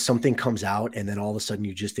then when something comes out and then all of a sudden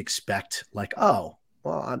you just expect like, oh,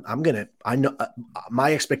 well, I know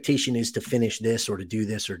my expectation is to finish this or to do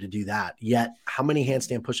this or to do that. Yet how many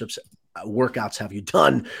handstand push-ups workouts have you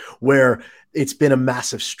done where it's been a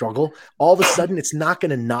massive struggle? All of a sudden, it's not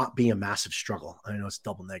going to not be a massive struggle. I know it's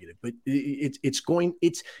double negative, but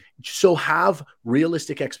so have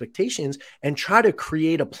realistic expectations and try to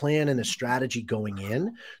create a plan and a strategy going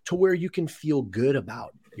in to where you can feel good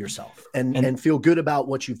about yourself and feel good about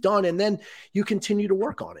what you've done. And then you continue to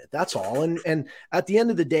work on it. That's all. And at the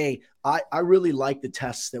end of the day, I really like the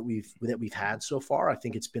tests that we've had so far. I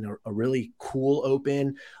think it's been a really cool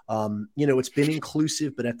open. It's been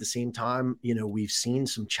inclusive, but at the same time, we've seen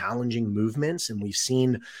some challenging movements, and we've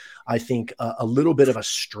seen, I think, a little bit of a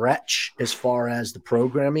stretch as far as the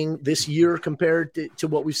programming this year compared to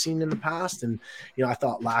what we've seen in the past. And, I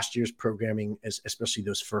thought last year's programming, especially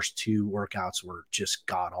those first two workouts, were just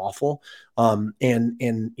god awful.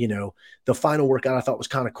 The final workout I thought was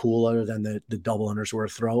kind of cool, other than the double unders were a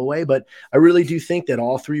throwaway. But I really do think that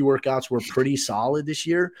all three workouts were pretty solid this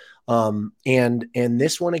year. And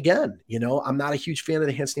this one again, I'm not a huge fan of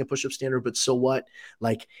the handstand push-up standard, but so what?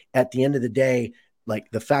 Like, at the end of the day,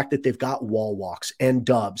 like, the fact that they've got wall walks and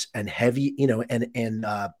dubs and heavy,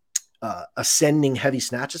 ascending heavy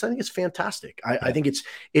snatches, I think it's fantastic. I think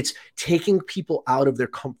it's taking people out of their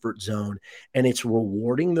comfort zone, and it's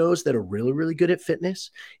rewarding those that are really, really good at fitness.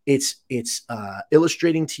 It's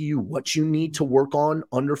illustrating to you what you need to work on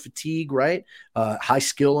under fatigue, right? High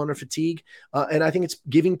skill under fatigue. And I think it's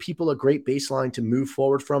giving people a great baseline to move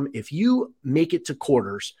forward from. If you make it to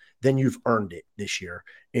quarters, then you've earned it this year.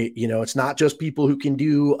 It's not just people who can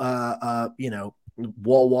do,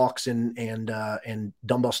 wall walks and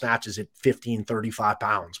dumbbell snatches at 15, 35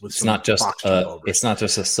 pounds. It's not just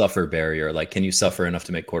a suffer barrier. Like, can you suffer enough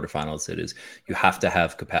to make quarterfinals? It is, you have to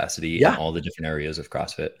have capacity in all the different areas of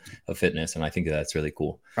CrossFit, of fitness. And I think that's really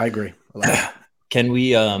cool. I agree. Can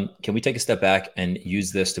we take a step back and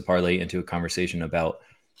use this to parlay into a conversation about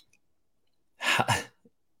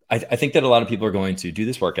I think that a lot of people are going to do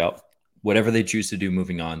this workout, whatever they choose to do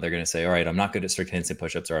moving on. They're going to say, all right, I'm not good at strict handstand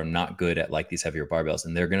push-ups, or I'm not good at like these heavier barbells.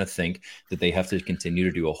 And they're going to think that they have to continue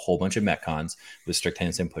to do a whole bunch of Metcons with strict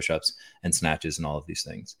handstand push-ups and snatches and all of these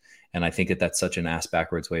things. And I think that that's such an ass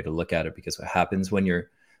backwards way to look at it, because what happens when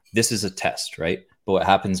this is a test, right? But what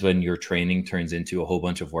happens when your training turns into a whole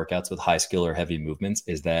bunch of workouts with high skill or heavy movements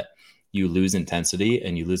is that you lose intensity,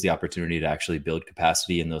 and you lose the opportunity to actually build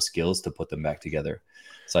capacity in those skills to put them back together.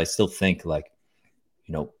 So I still think, like,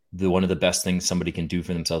 one of the best things somebody can do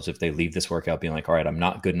for themselves if they leave this workout being like, all right, I'm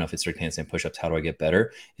not good enough at strict handstand push-ups, how do I get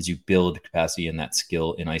better? Is you build capacity in that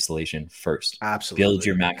skill in isolation first. Absolutely. Build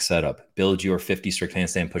your max setup, build your 50 strict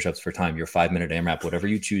handstand push-ups for time, your 5-minute AMRAP, whatever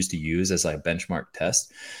you choose to use as a benchmark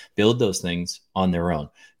test. Build those things on their own.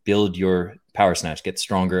 Build your power snatch, get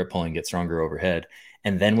stronger at pulling, get stronger overhead.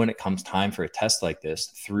 And then when it comes time for a test like this,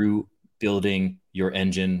 through building your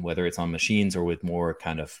engine, whether it's on machines or with more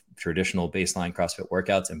kind of traditional baseline CrossFit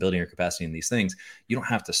workouts, and building your capacity in these things, you don't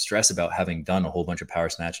have to stress about having done a whole bunch of power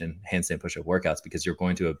snatch and handstand push-up workouts, because you're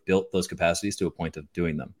going to have built those capacities to a point of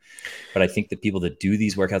doing them. But I think that people that do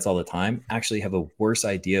these workouts all the time actually have a worse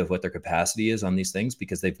idea of what their capacity is on these things,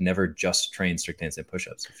 because they've never just trained strict handstand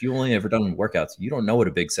push-ups. If you've only ever done workouts, you don't know what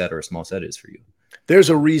a big set or a small set is for you. There's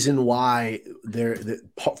a reason why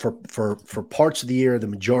for parts of the year, the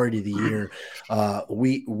majority of the year,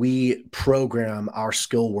 we program our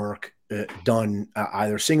skill work done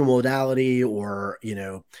either single modality or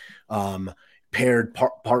paired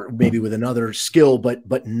part maybe with another skill,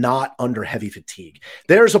 but not under heavy fatigue.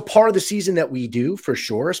 There's a part of the season that we do for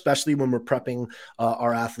sure, especially when we're prepping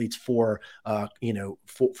our athletes for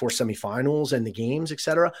semifinals and the games,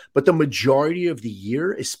 etc. But the majority of the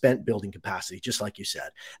year is spent building capacity, just like you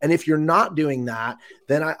said. And if you're not doing that,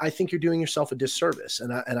 then I think you're doing yourself a disservice.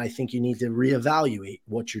 And I think you need to reevaluate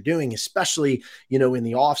what you're doing, especially, in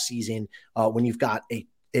the off season, when you've got a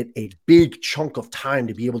big chunk of time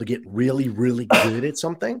to be able to get really, really good at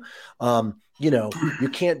something. You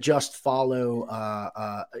can't just follow,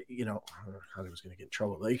 I was going to get in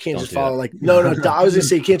trouble, but you can't just follow I was going to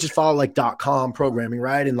say, you can't just follow .com programming,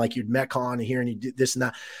 right? And like you'd Metcon and here and you do this and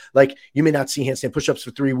that. Like, you may not see handstand push-ups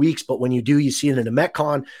for 3 weeks, but when you do, you see it in a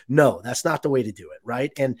Metcon. No, that's not the way to do it.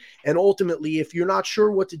 Right. And ultimately, if you're not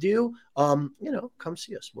sure what to do, come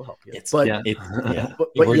see us. We'll help you.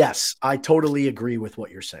 But yes, I totally agree with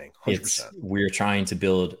what you're saying. 100%. We're trying to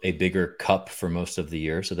build a bigger cup for most of the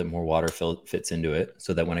year so that more water fits into it,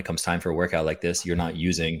 so that when it comes time for a workout like this, you're not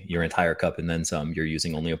using your entire cup and then some. You're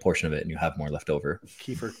using only a portion of it, and you have more left over.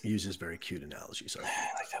 Kiefer uses very cute analogies.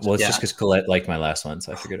 Well, it's just because Colette liked my last one,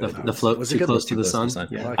 so I figured the float was too close to the sun.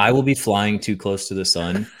 Yeah. I will be flying too close to the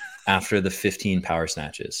sun after the 15 power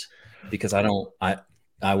snatches, because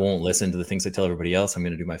I won't listen to the things I tell everybody else. I'm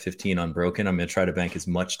going to do my 15 unbroken. I'm going to try to bank as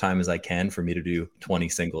much time as I can for me to do 20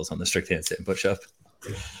 singles on the strict handstand and push up.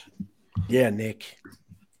 Yeah, Nick.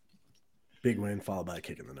 Big win followed by a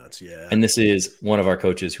kick in the nuts. Yeah. And this is one of our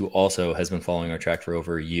coaches who also has been following our track for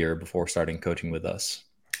over a year before starting coaching with us.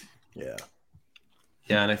 Yeah.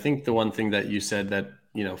 Yeah. And I think the one thing that you said that,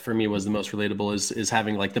 for me was the most relatable is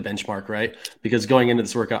having like the benchmark, right? Because going into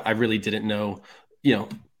this workout, I really didn't know,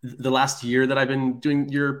 the last year that I've been doing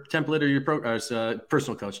your template or your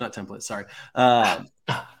personal coach, not template. Sorry.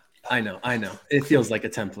 I know. It feels like a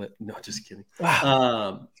template. No, just kidding.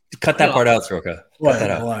 Cut that part out, Soroka. Cut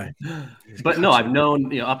that out. Why? But no, I've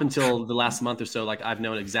known, up until the last month or so, like I've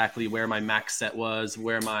known exactly where my max set was,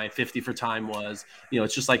 where my 50 for time was.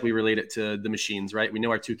 It's just like we relate it to the machines, right? We know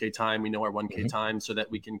our 2K time, we know our 1K time, so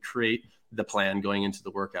that we can create the plan going into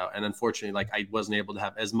the workout. And unfortunately, like I wasn't able to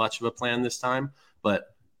have as much of a plan this time,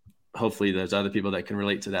 but hopefully there's other people that can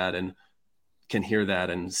relate to that and can hear that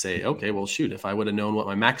and say, okay, well, shoot, if I would have known what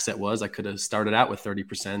my max set was, I could have started out with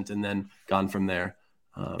 30% and then gone from there.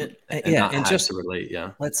 And just to relate.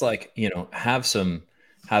 Yeah. Let's have some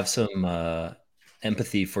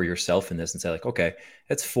empathy for yourself in this and say like, okay,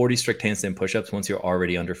 that's 40 strict handstand pushups once you're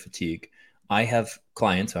already under fatigue. I have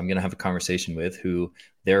clients who I'm going to have a conversation with who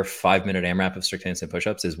their 5-minute AMRAP of strict handstand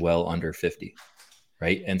pushups is well under 50.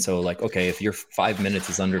 Right. And so like, okay, if your 5 minutes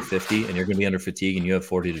is under 50 and you're going to be under fatigue and you have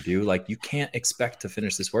 40 to do, like you can't expect to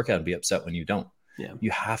finish this workout and be upset when you don't. Yeah. You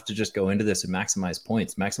have to just go into this and maximize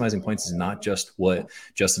points. Maximizing points is not just what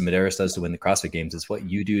Justin Medeiros does to win the CrossFit Games. It's what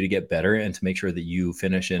you do to get better and to make sure that you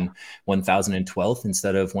finish in 1,012th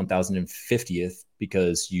instead of 1,050th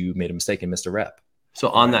because you made a mistake and missed a rep. So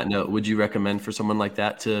on that note, would you recommend for someone like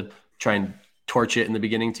that to try and torch it in the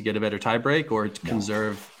beginning to get a better tie break, or to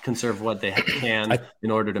conserve what they can in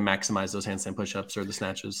order to maximize those handstand push-ups or the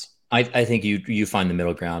snatches? I think you find the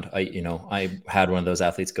middle ground. I had one of those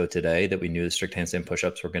athletes go today that we knew the strict handstand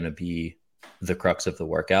push-ups were going to be the crux of the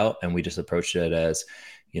workout. And we just approached it as,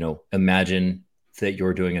 imagine that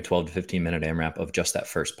you're doing a 12 to 15 minute AMRAP of just that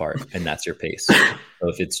first part. And that's your pace. So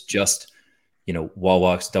if it's just, wall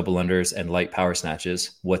walks, double unders, and light power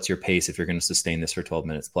snatches, what's your pace if you're going to sustain this for 12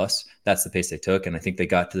 minutes plus? That's the pace they took. And I think they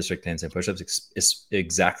got to the strict handstand push-ups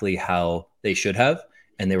exactly how they should have.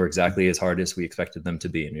 And they were exactly as hard as we expected them to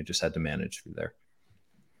be. And we just had to manage through there.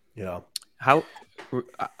 Yeah. How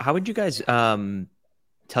would you guys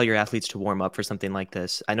tell your athletes to warm up for something like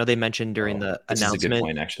this? I know they mentioned during the announcement. This is a good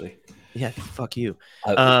point, actually. Yeah, fuck you.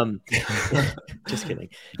 Just kidding.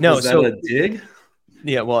 No, was that a dig?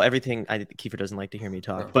 Yeah, well, Kiefer doesn't like to hear me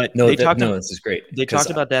talk, but this is great. They talked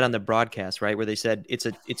about that on the broadcast, right? Where they said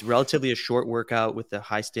it's relatively a short workout with the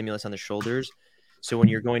high stimulus on the shoulders. So when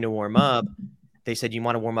you're going to warm up, they said you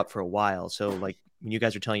want to warm up for a while. So like when you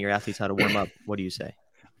guys are telling your athletes how to warm up, what do you say?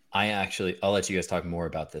 I'll let you guys talk more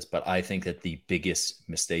about this, but I think that the biggest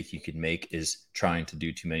mistake you could make is trying to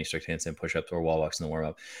do too many strict handstand push-ups or wall walks in the warm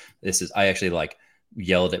up. I actually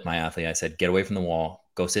yelled at my athlete. I said, get away from the wall,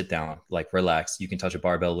 go sit down, relax. You can touch a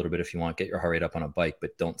barbell a little bit if you want, get your heart rate up on a bike,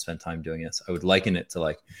 but don't spend time doing this. I would liken it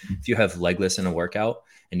to if you have legless in a workout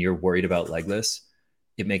and you're worried about legless,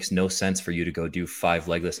 it makes no sense for you to go do 5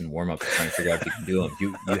 legless and warm up to try and figure out if you can do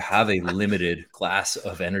them. You have a limited class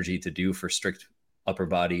of energy to do for strict upper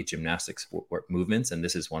body gymnastics movements. And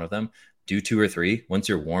this is one of them. Do 2 or 3. Once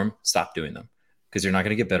you're warm, stop doing them, because you're not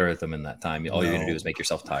going to get better at them in that time. All you're going to do is make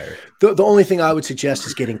yourself tired. The only thing I would suggest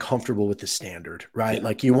is getting comfortable with the standard, right? Yeah.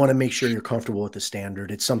 Like you want to make sure you're comfortable with the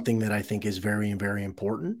standard. It's something that I think is very, very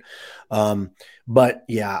important. But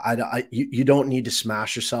yeah, you don't need to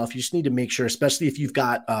smash yourself. You just need to make sure, especially if you've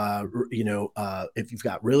got, if you've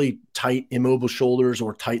got really tight immobile shoulders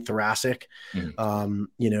or tight thoracic, you're going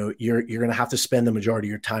to have to spend the majority of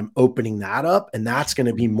your time opening that up. And that's going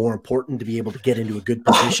to be more important to be able to get into a good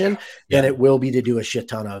position than it will be to do a shit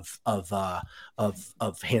ton of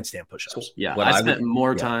handstand push-ups. Yeah. I spent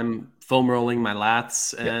more time foam rolling my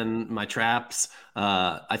lats and my traps.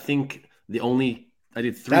 I think I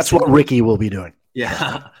did 3. That's singles. What Ricky will be doing.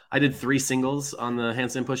 Yeah. I did 3 singles on the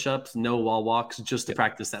handstand push-ups, no wall walks, just to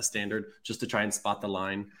practice that standard, just to try and spot the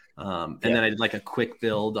line. And then I did a quick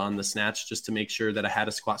build on the snatch just to make sure that I had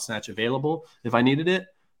a squat snatch available if I needed it.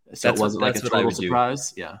 So it wasn't a total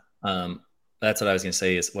surprise. Yeah. That's what I was going to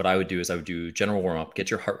say is what I would do is I would do general warm up,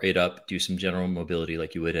 get your heart rate up, do some general mobility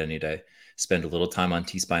like you would any day, spend a little time on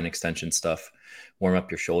T-spine extension stuff, warm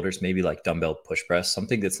up your shoulders, maybe dumbbell push press,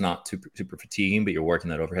 something that's not super fatiguing, but you're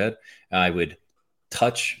working that overhead. I would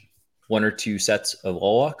touch 1 or 2 sets of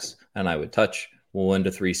wall walks, and I would touch 1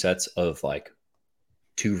 to 3 sets of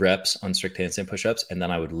 2 reps on strict handstand push-ups. And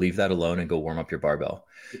then I would leave that alone and go warm up your barbell.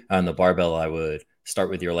 On the barbell, I would start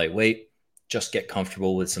with your lightweight, just get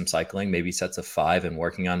comfortable with some cycling, maybe sets of 5, and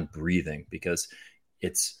working on breathing, because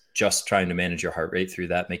it's just trying to manage your heart rate through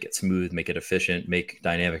that, make it smooth, make it efficient, make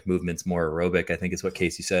dynamic movements more aerobic, I think is what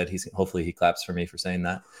Casey said. Hopefully he claps for me for saying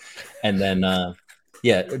that. And then,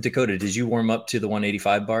 Dakota, did you warm up to the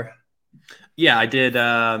 185 bar? Yeah, I did,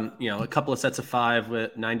 a couple of sets of 5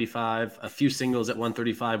 with 95, a few singles at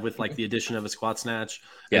 135 with like the addition of a squat snatch.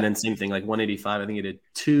 And then same thing, like 185. I think I did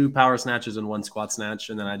 2 power snatches and 1 squat snatch.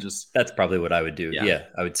 And then that's probably what I would do. Yeah.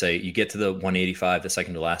 I would say you get to the 185, the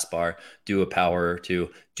second to last bar, do a power or 2,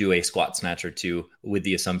 do a squat snatch or 2, with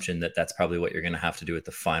the assumption that that's probably what you're going to have to do at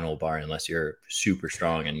the final bar, unless you're super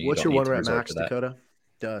strong. And what's your 1 rep max, Dakota?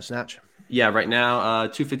 Snatch? Yeah, right now,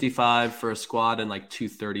 255 for a squat and like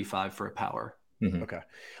 235 for a power. Mm-hmm. Okay.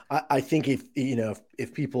 I think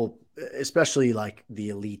if people, especially like the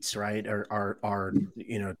elites, right, are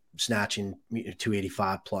snatching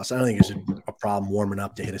 285 plus, I don't think there's a problem warming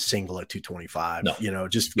up to hit a single at 225. No.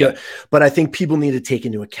 But I think people need to take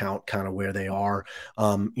into account kind of where they are.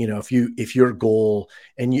 If your goal,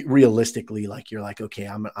 and realistically, like you're like, okay,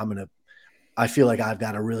 I feel like I've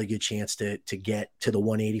got a really good chance to get to the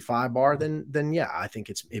 185 bar, then yeah, I think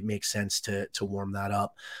it makes sense to warm that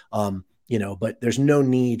up. But there's no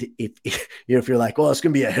need if you're like, well, it's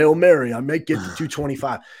going to be a Hail Mary, I might get to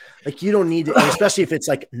 225. Like, you don't need to, especially if it's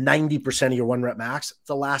like 90% of your 1 rep max.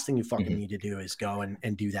 The last thing you fucking need to do is go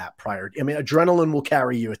and do that prior. I mean, adrenaline will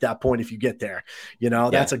carry you at that point if you get there.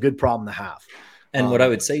 That's a good problem to have. And what I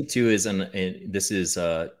would say too is, and this is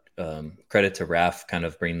credit to Raf kind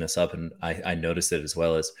of bringing this up, and I noticed it as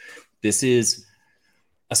well, as this is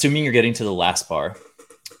assuming you're getting to the last bar.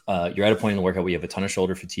 You're at a point in the workout where you have a ton of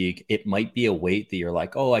shoulder fatigue. It might be a weight that you're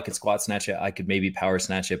like, oh, I could squat snatch it, I could maybe power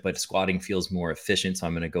snatch it, but squatting feels more efficient, so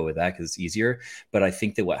I'm going to go with that because it's easier. But I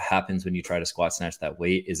think that what happens when you try to squat snatch that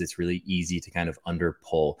weight is it's really easy to kind of under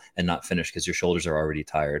pull and not finish because your shoulders are already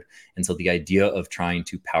tired. And so the idea of trying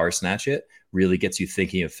to power snatch it really gets you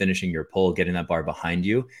thinking of finishing your pull, getting that bar behind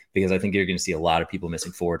you, because I think you're going to see a lot of people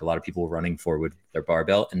missing forward, a lot of people running forward with their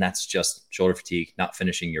barbell, and that's just shoulder fatigue, not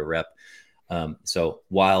finishing your rep. So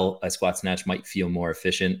while a squat snatch might feel more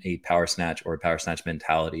efficient, a power snatch or a power snatch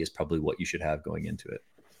mentality is probably what you should have going into it.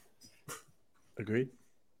 Agreed.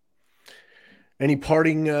 Any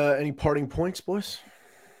parting points, boys?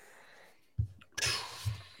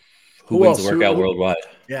 Who wins the workout worldwide?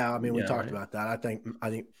 Yeah, I mean, we talked about that.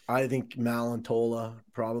 I think Mal and Tola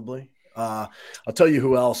probably. I'll tell you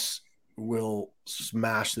who else will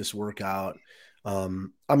smash this workout.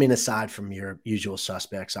 I mean, aside from your usual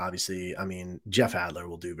suspects, obviously, I mean, Jeff Adler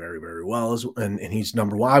will do very, very well, and he's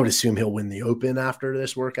number 1. I would assume he'll win the Open after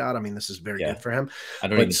this workout. I mean, this is very good for him. I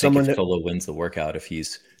don't even think if Tola wins the workout, if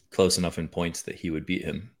he's close enough in points, that he would beat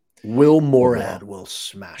him. Will Morad will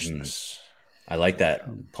smash this. I like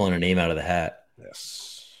that. Pulling a name out of the hat.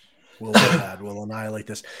 Yes. Will Morad will annihilate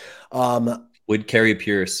this. Would Carrie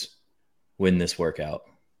Pierce win this workout?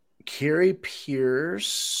 Carrie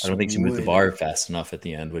Pierce, I don't think she moved the bar fast enough at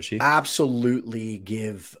the end, would she? Absolutely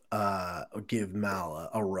give Mal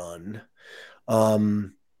a run. Yeah,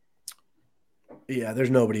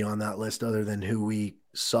 there's nobody on that list other than who we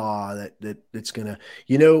saw that's gonna,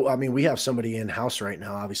 I mean, we have somebody in house right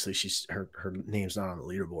now. Obviously, her name's not on the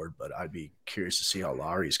leaderboard, but I'd be curious to see how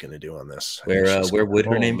Laurie's gonna do on this. Where would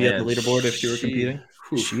her name be on the leaderboard if she were competing?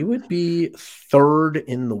 She would be 3rd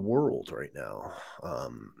in the world right now.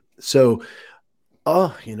 So,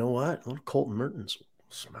 you know what? Little Colton Mertens will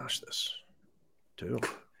smash this too.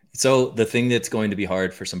 So the thing that's going to be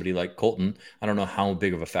hard for somebody like Colton, I don't know how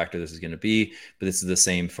big of a factor this is going to be, but this is the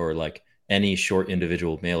same for like any short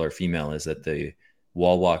individual, male or female, is that the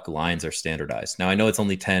wall walk lines are standardized. Now I know it's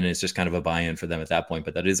only 10 and it's just kind of a buy-in for them at that point,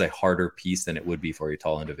 but that is a harder piece than it would be for a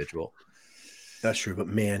tall individual. That's true, but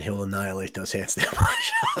man, he'll annihilate those handstand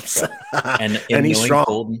push-ups. and he's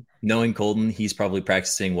strong. Knowing Colton, he's probably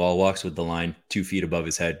practicing wall walks with the line 2 feet above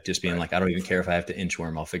his head, just being like, I don't even care if I have to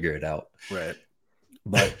inchworm, I'll figure it out. Right.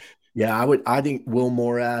 But yeah, I think Will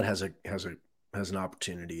Morad has an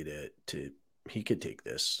opportunity to he could take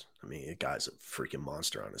this. I mean, the guy's a freaking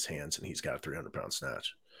monster on his hands, and he's got a 300-pound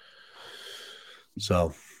snatch.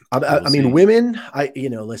 So, I mean, women,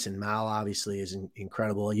 listen, Mal obviously is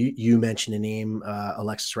incredible. You mentioned a name,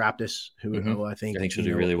 Alexis Raptis, who I think she'll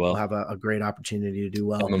do really well. Will have a great opportunity to do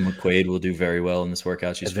well. Emma McQuaid will do very well in this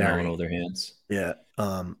workout. She's phenomenal with her hands. Yeah.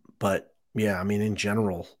 But yeah, I mean, in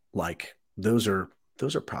general, like those are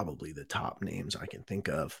probably the top names I can think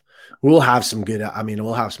of. We'll have some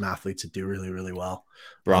athletes that do really, really well.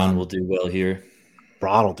 Braun will do well here.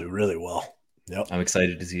 Braun will do really well. Yep. I'm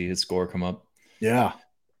excited to see his score come up. Yeah.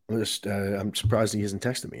 I'm surprised he hasn't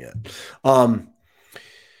texted me yet.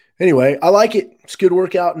 Anyway, I like it. It's a good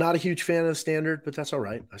workout. Not a huge fan of the standard, but that's all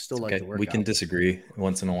right. I still like the workout. We can disagree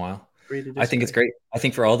once in a while. Agree to I think it's disagree. great. I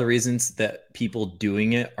think for all the reasons that people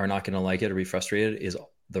doing it are not going to like it or be frustrated is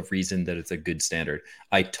the reason that it's a good standard.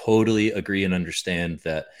 I totally agree and understand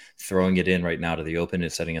that throwing it in right now to the open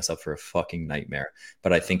is setting us up for a fucking nightmare.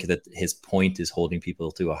 But I think that his point is holding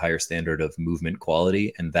people to a higher standard of movement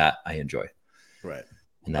quality, and that I enjoy. Right.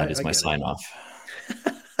 And that is my sign off.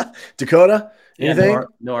 Dakota, anything? Yeah,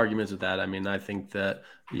 no arguments with that. I mean, I think that,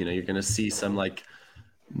 you're going to see some like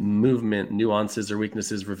movement nuances or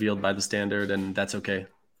weaknesses revealed by the standard, and that's okay.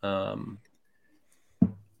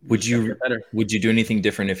 Would you do anything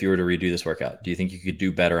different if you were to redo this workout? Do you think you could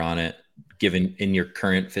do better on it, given in your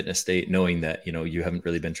current fitness state, knowing that you haven't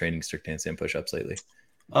really been training strict handstand push-ups lately?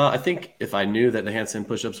 I think if I knew that the handstand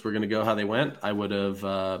push-ups were going to go how they went, I would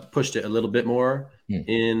have pushed it a little bit more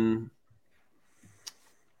in,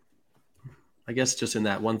 I guess, just in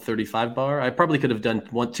that 135 bar. I probably could have done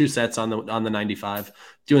 2 sets on the 95.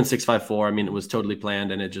 Doing 654, I mean, it was totally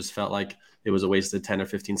planned, and it just felt like it was a waste of 10 or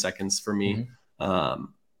 15 seconds for me.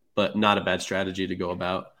 But not a bad strategy to go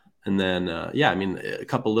about. And then, I mean, a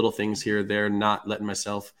couple little things here, there, not letting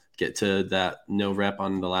myself get to that no rep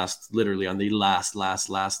on the last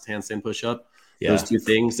handstand push-up. Yeah. Those 2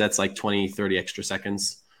 things, that's like 20, 30 extra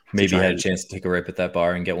seconds. Maybe you had a chance to take a rip at that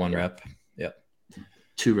bar and get 1 rep. Yeah.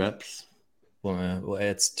 2 reps. Well,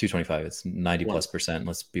 it's 225. It's 90+%.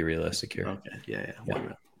 Let's be realistic here. Okay. Yeah. 1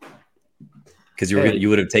 rep. Because you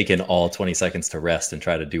would have taken all 20 seconds to rest and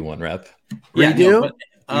try to do 1 rep. Redo? No, but,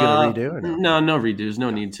 you gonna redo or no? No redos. No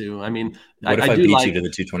need to. I mean, what if I beat you to the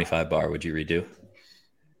 225 bar? Would you redo?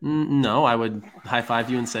 No, I would high five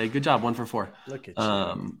you and say, "Good job, 1 for 4." Look at you.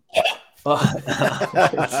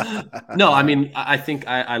 No, I mean, I think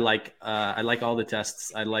I like all the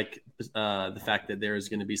tests. I like the fact that there is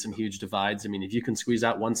going to be some huge divides. I mean, if you can squeeze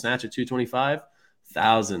out 1 snatch at 225,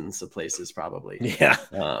 thousands of places probably. Yeah.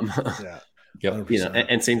 Yep.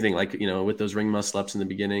 And same thing, like, with those ring muscle ups in the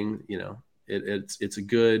beginning, it's a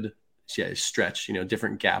good stretch,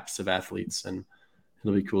 different gaps of athletes, and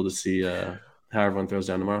it'll be cool to see how everyone throws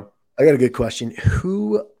down tomorrow. I got a good question.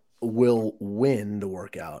 Who will win the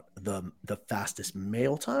workout? The fastest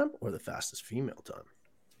male time or the fastest female time?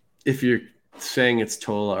 If you're saying it's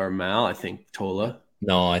Tola or Mal, I think Tola.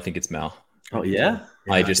 No, I think it's Mal. Oh, yeah?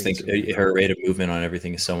 I just think her rate of movement on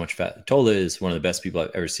everything is so much fast. Tola is one of the best people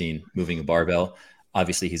I've ever seen moving a barbell.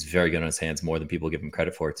 Obviously, he's very good on his hands, more than people give him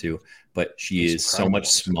credit for too. But she's is so much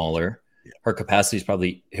smaller. Yeah. Her capacity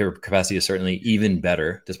is certainly even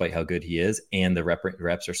better, despite how good he is, and the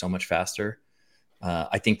reps are so much faster.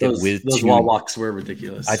 I think that those wall walks were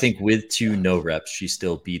ridiculous. I think with 2 no reps, she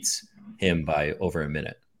still beats him by over a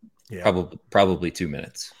minute. Yeah. Probably 2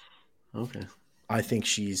 minutes. Okay. I think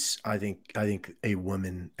a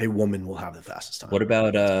woman will have the fastest time. What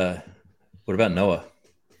about Noah?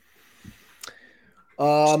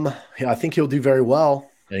 I think he'll do very well.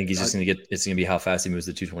 I think he's just it's going to be how fast he moves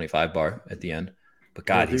the 225 bar at the end. But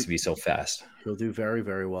God, he's going to be so fast. He'll do very,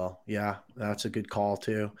 very well. Yeah, that's a good call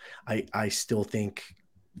too. I still think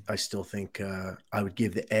I would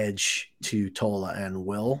give the edge to Tola and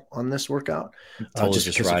Will on this workout. Tola's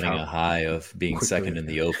just riding a high of being second in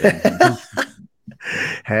the open.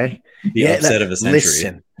 Hey, the upset of a century.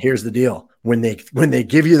 Listen, here's the deal: when they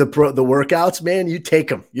give you the workouts, man, you take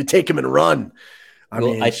them and run.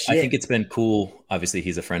 I think it's been cool. Obviously,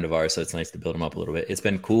 he's a friend of ours, so it's nice to build him up a little bit. It's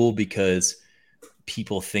been cool because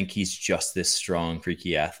people think he's just this strong,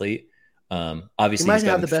 freaky athlete. Obviously, he might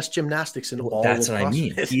have the best gymnastics in all. That's what I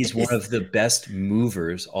mean. He's one of the best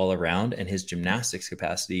movers all around, and his gymnastics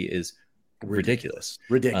capacity is ridiculous.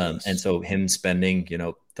 And so him spending,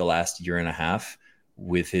 the last year and a half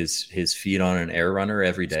with his feet on an air runner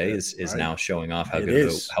every day is now showing off how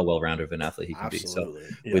well-rounded of an athlete he can be. So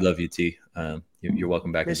we love you, T. You're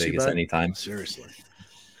welcome back to Vegas anytime. Seriously.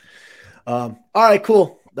 All right,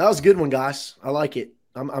 cool. That was a good one, guys. I like it.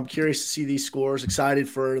 I'm curious to see these scores. Excited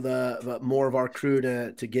for the more of our crew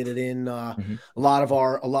to get it in. A lot of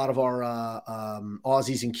our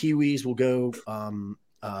Aussies and Kiwis will go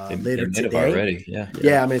later today. Already.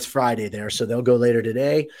 Yeah. I mean, it's Friday there, so they'll go later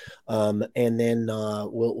today, and then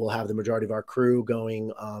we'll have the majority of our crew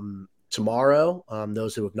going tomorrow.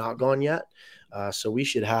 Those who have not gone yet. So we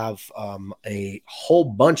should have a whole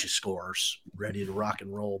bunch of scores ready to rock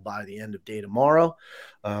and roll by the end of day tomorrow.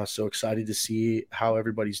 So excited to see how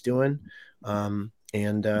everybody's doing.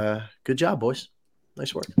 And good job, boys.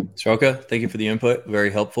 Nice work. Sroka, thank you for the input. Very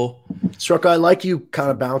helpful. Sroka, I like you kind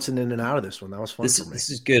of bouncing in and out of this one. That was fun for me. This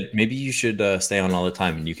is good. Maybe you should stay on all the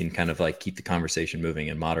time, and you can kind of like keep the conversation moving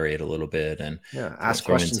and moderate a little bit and ask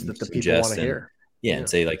questions that the people want to hear. Yeah, and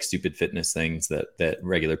say like stupid fitness things that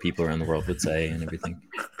regular people around the world would say and everything.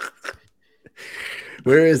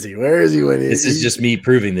 Where is he? Where is he? When this is just me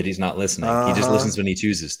proving that he's not listening. He just listens when he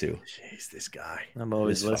chooses to. Jeez, this guy. I'm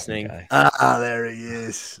always listening. There he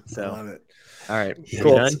is. So, love it. All right,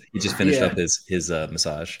 He just finished up his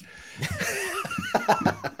massage.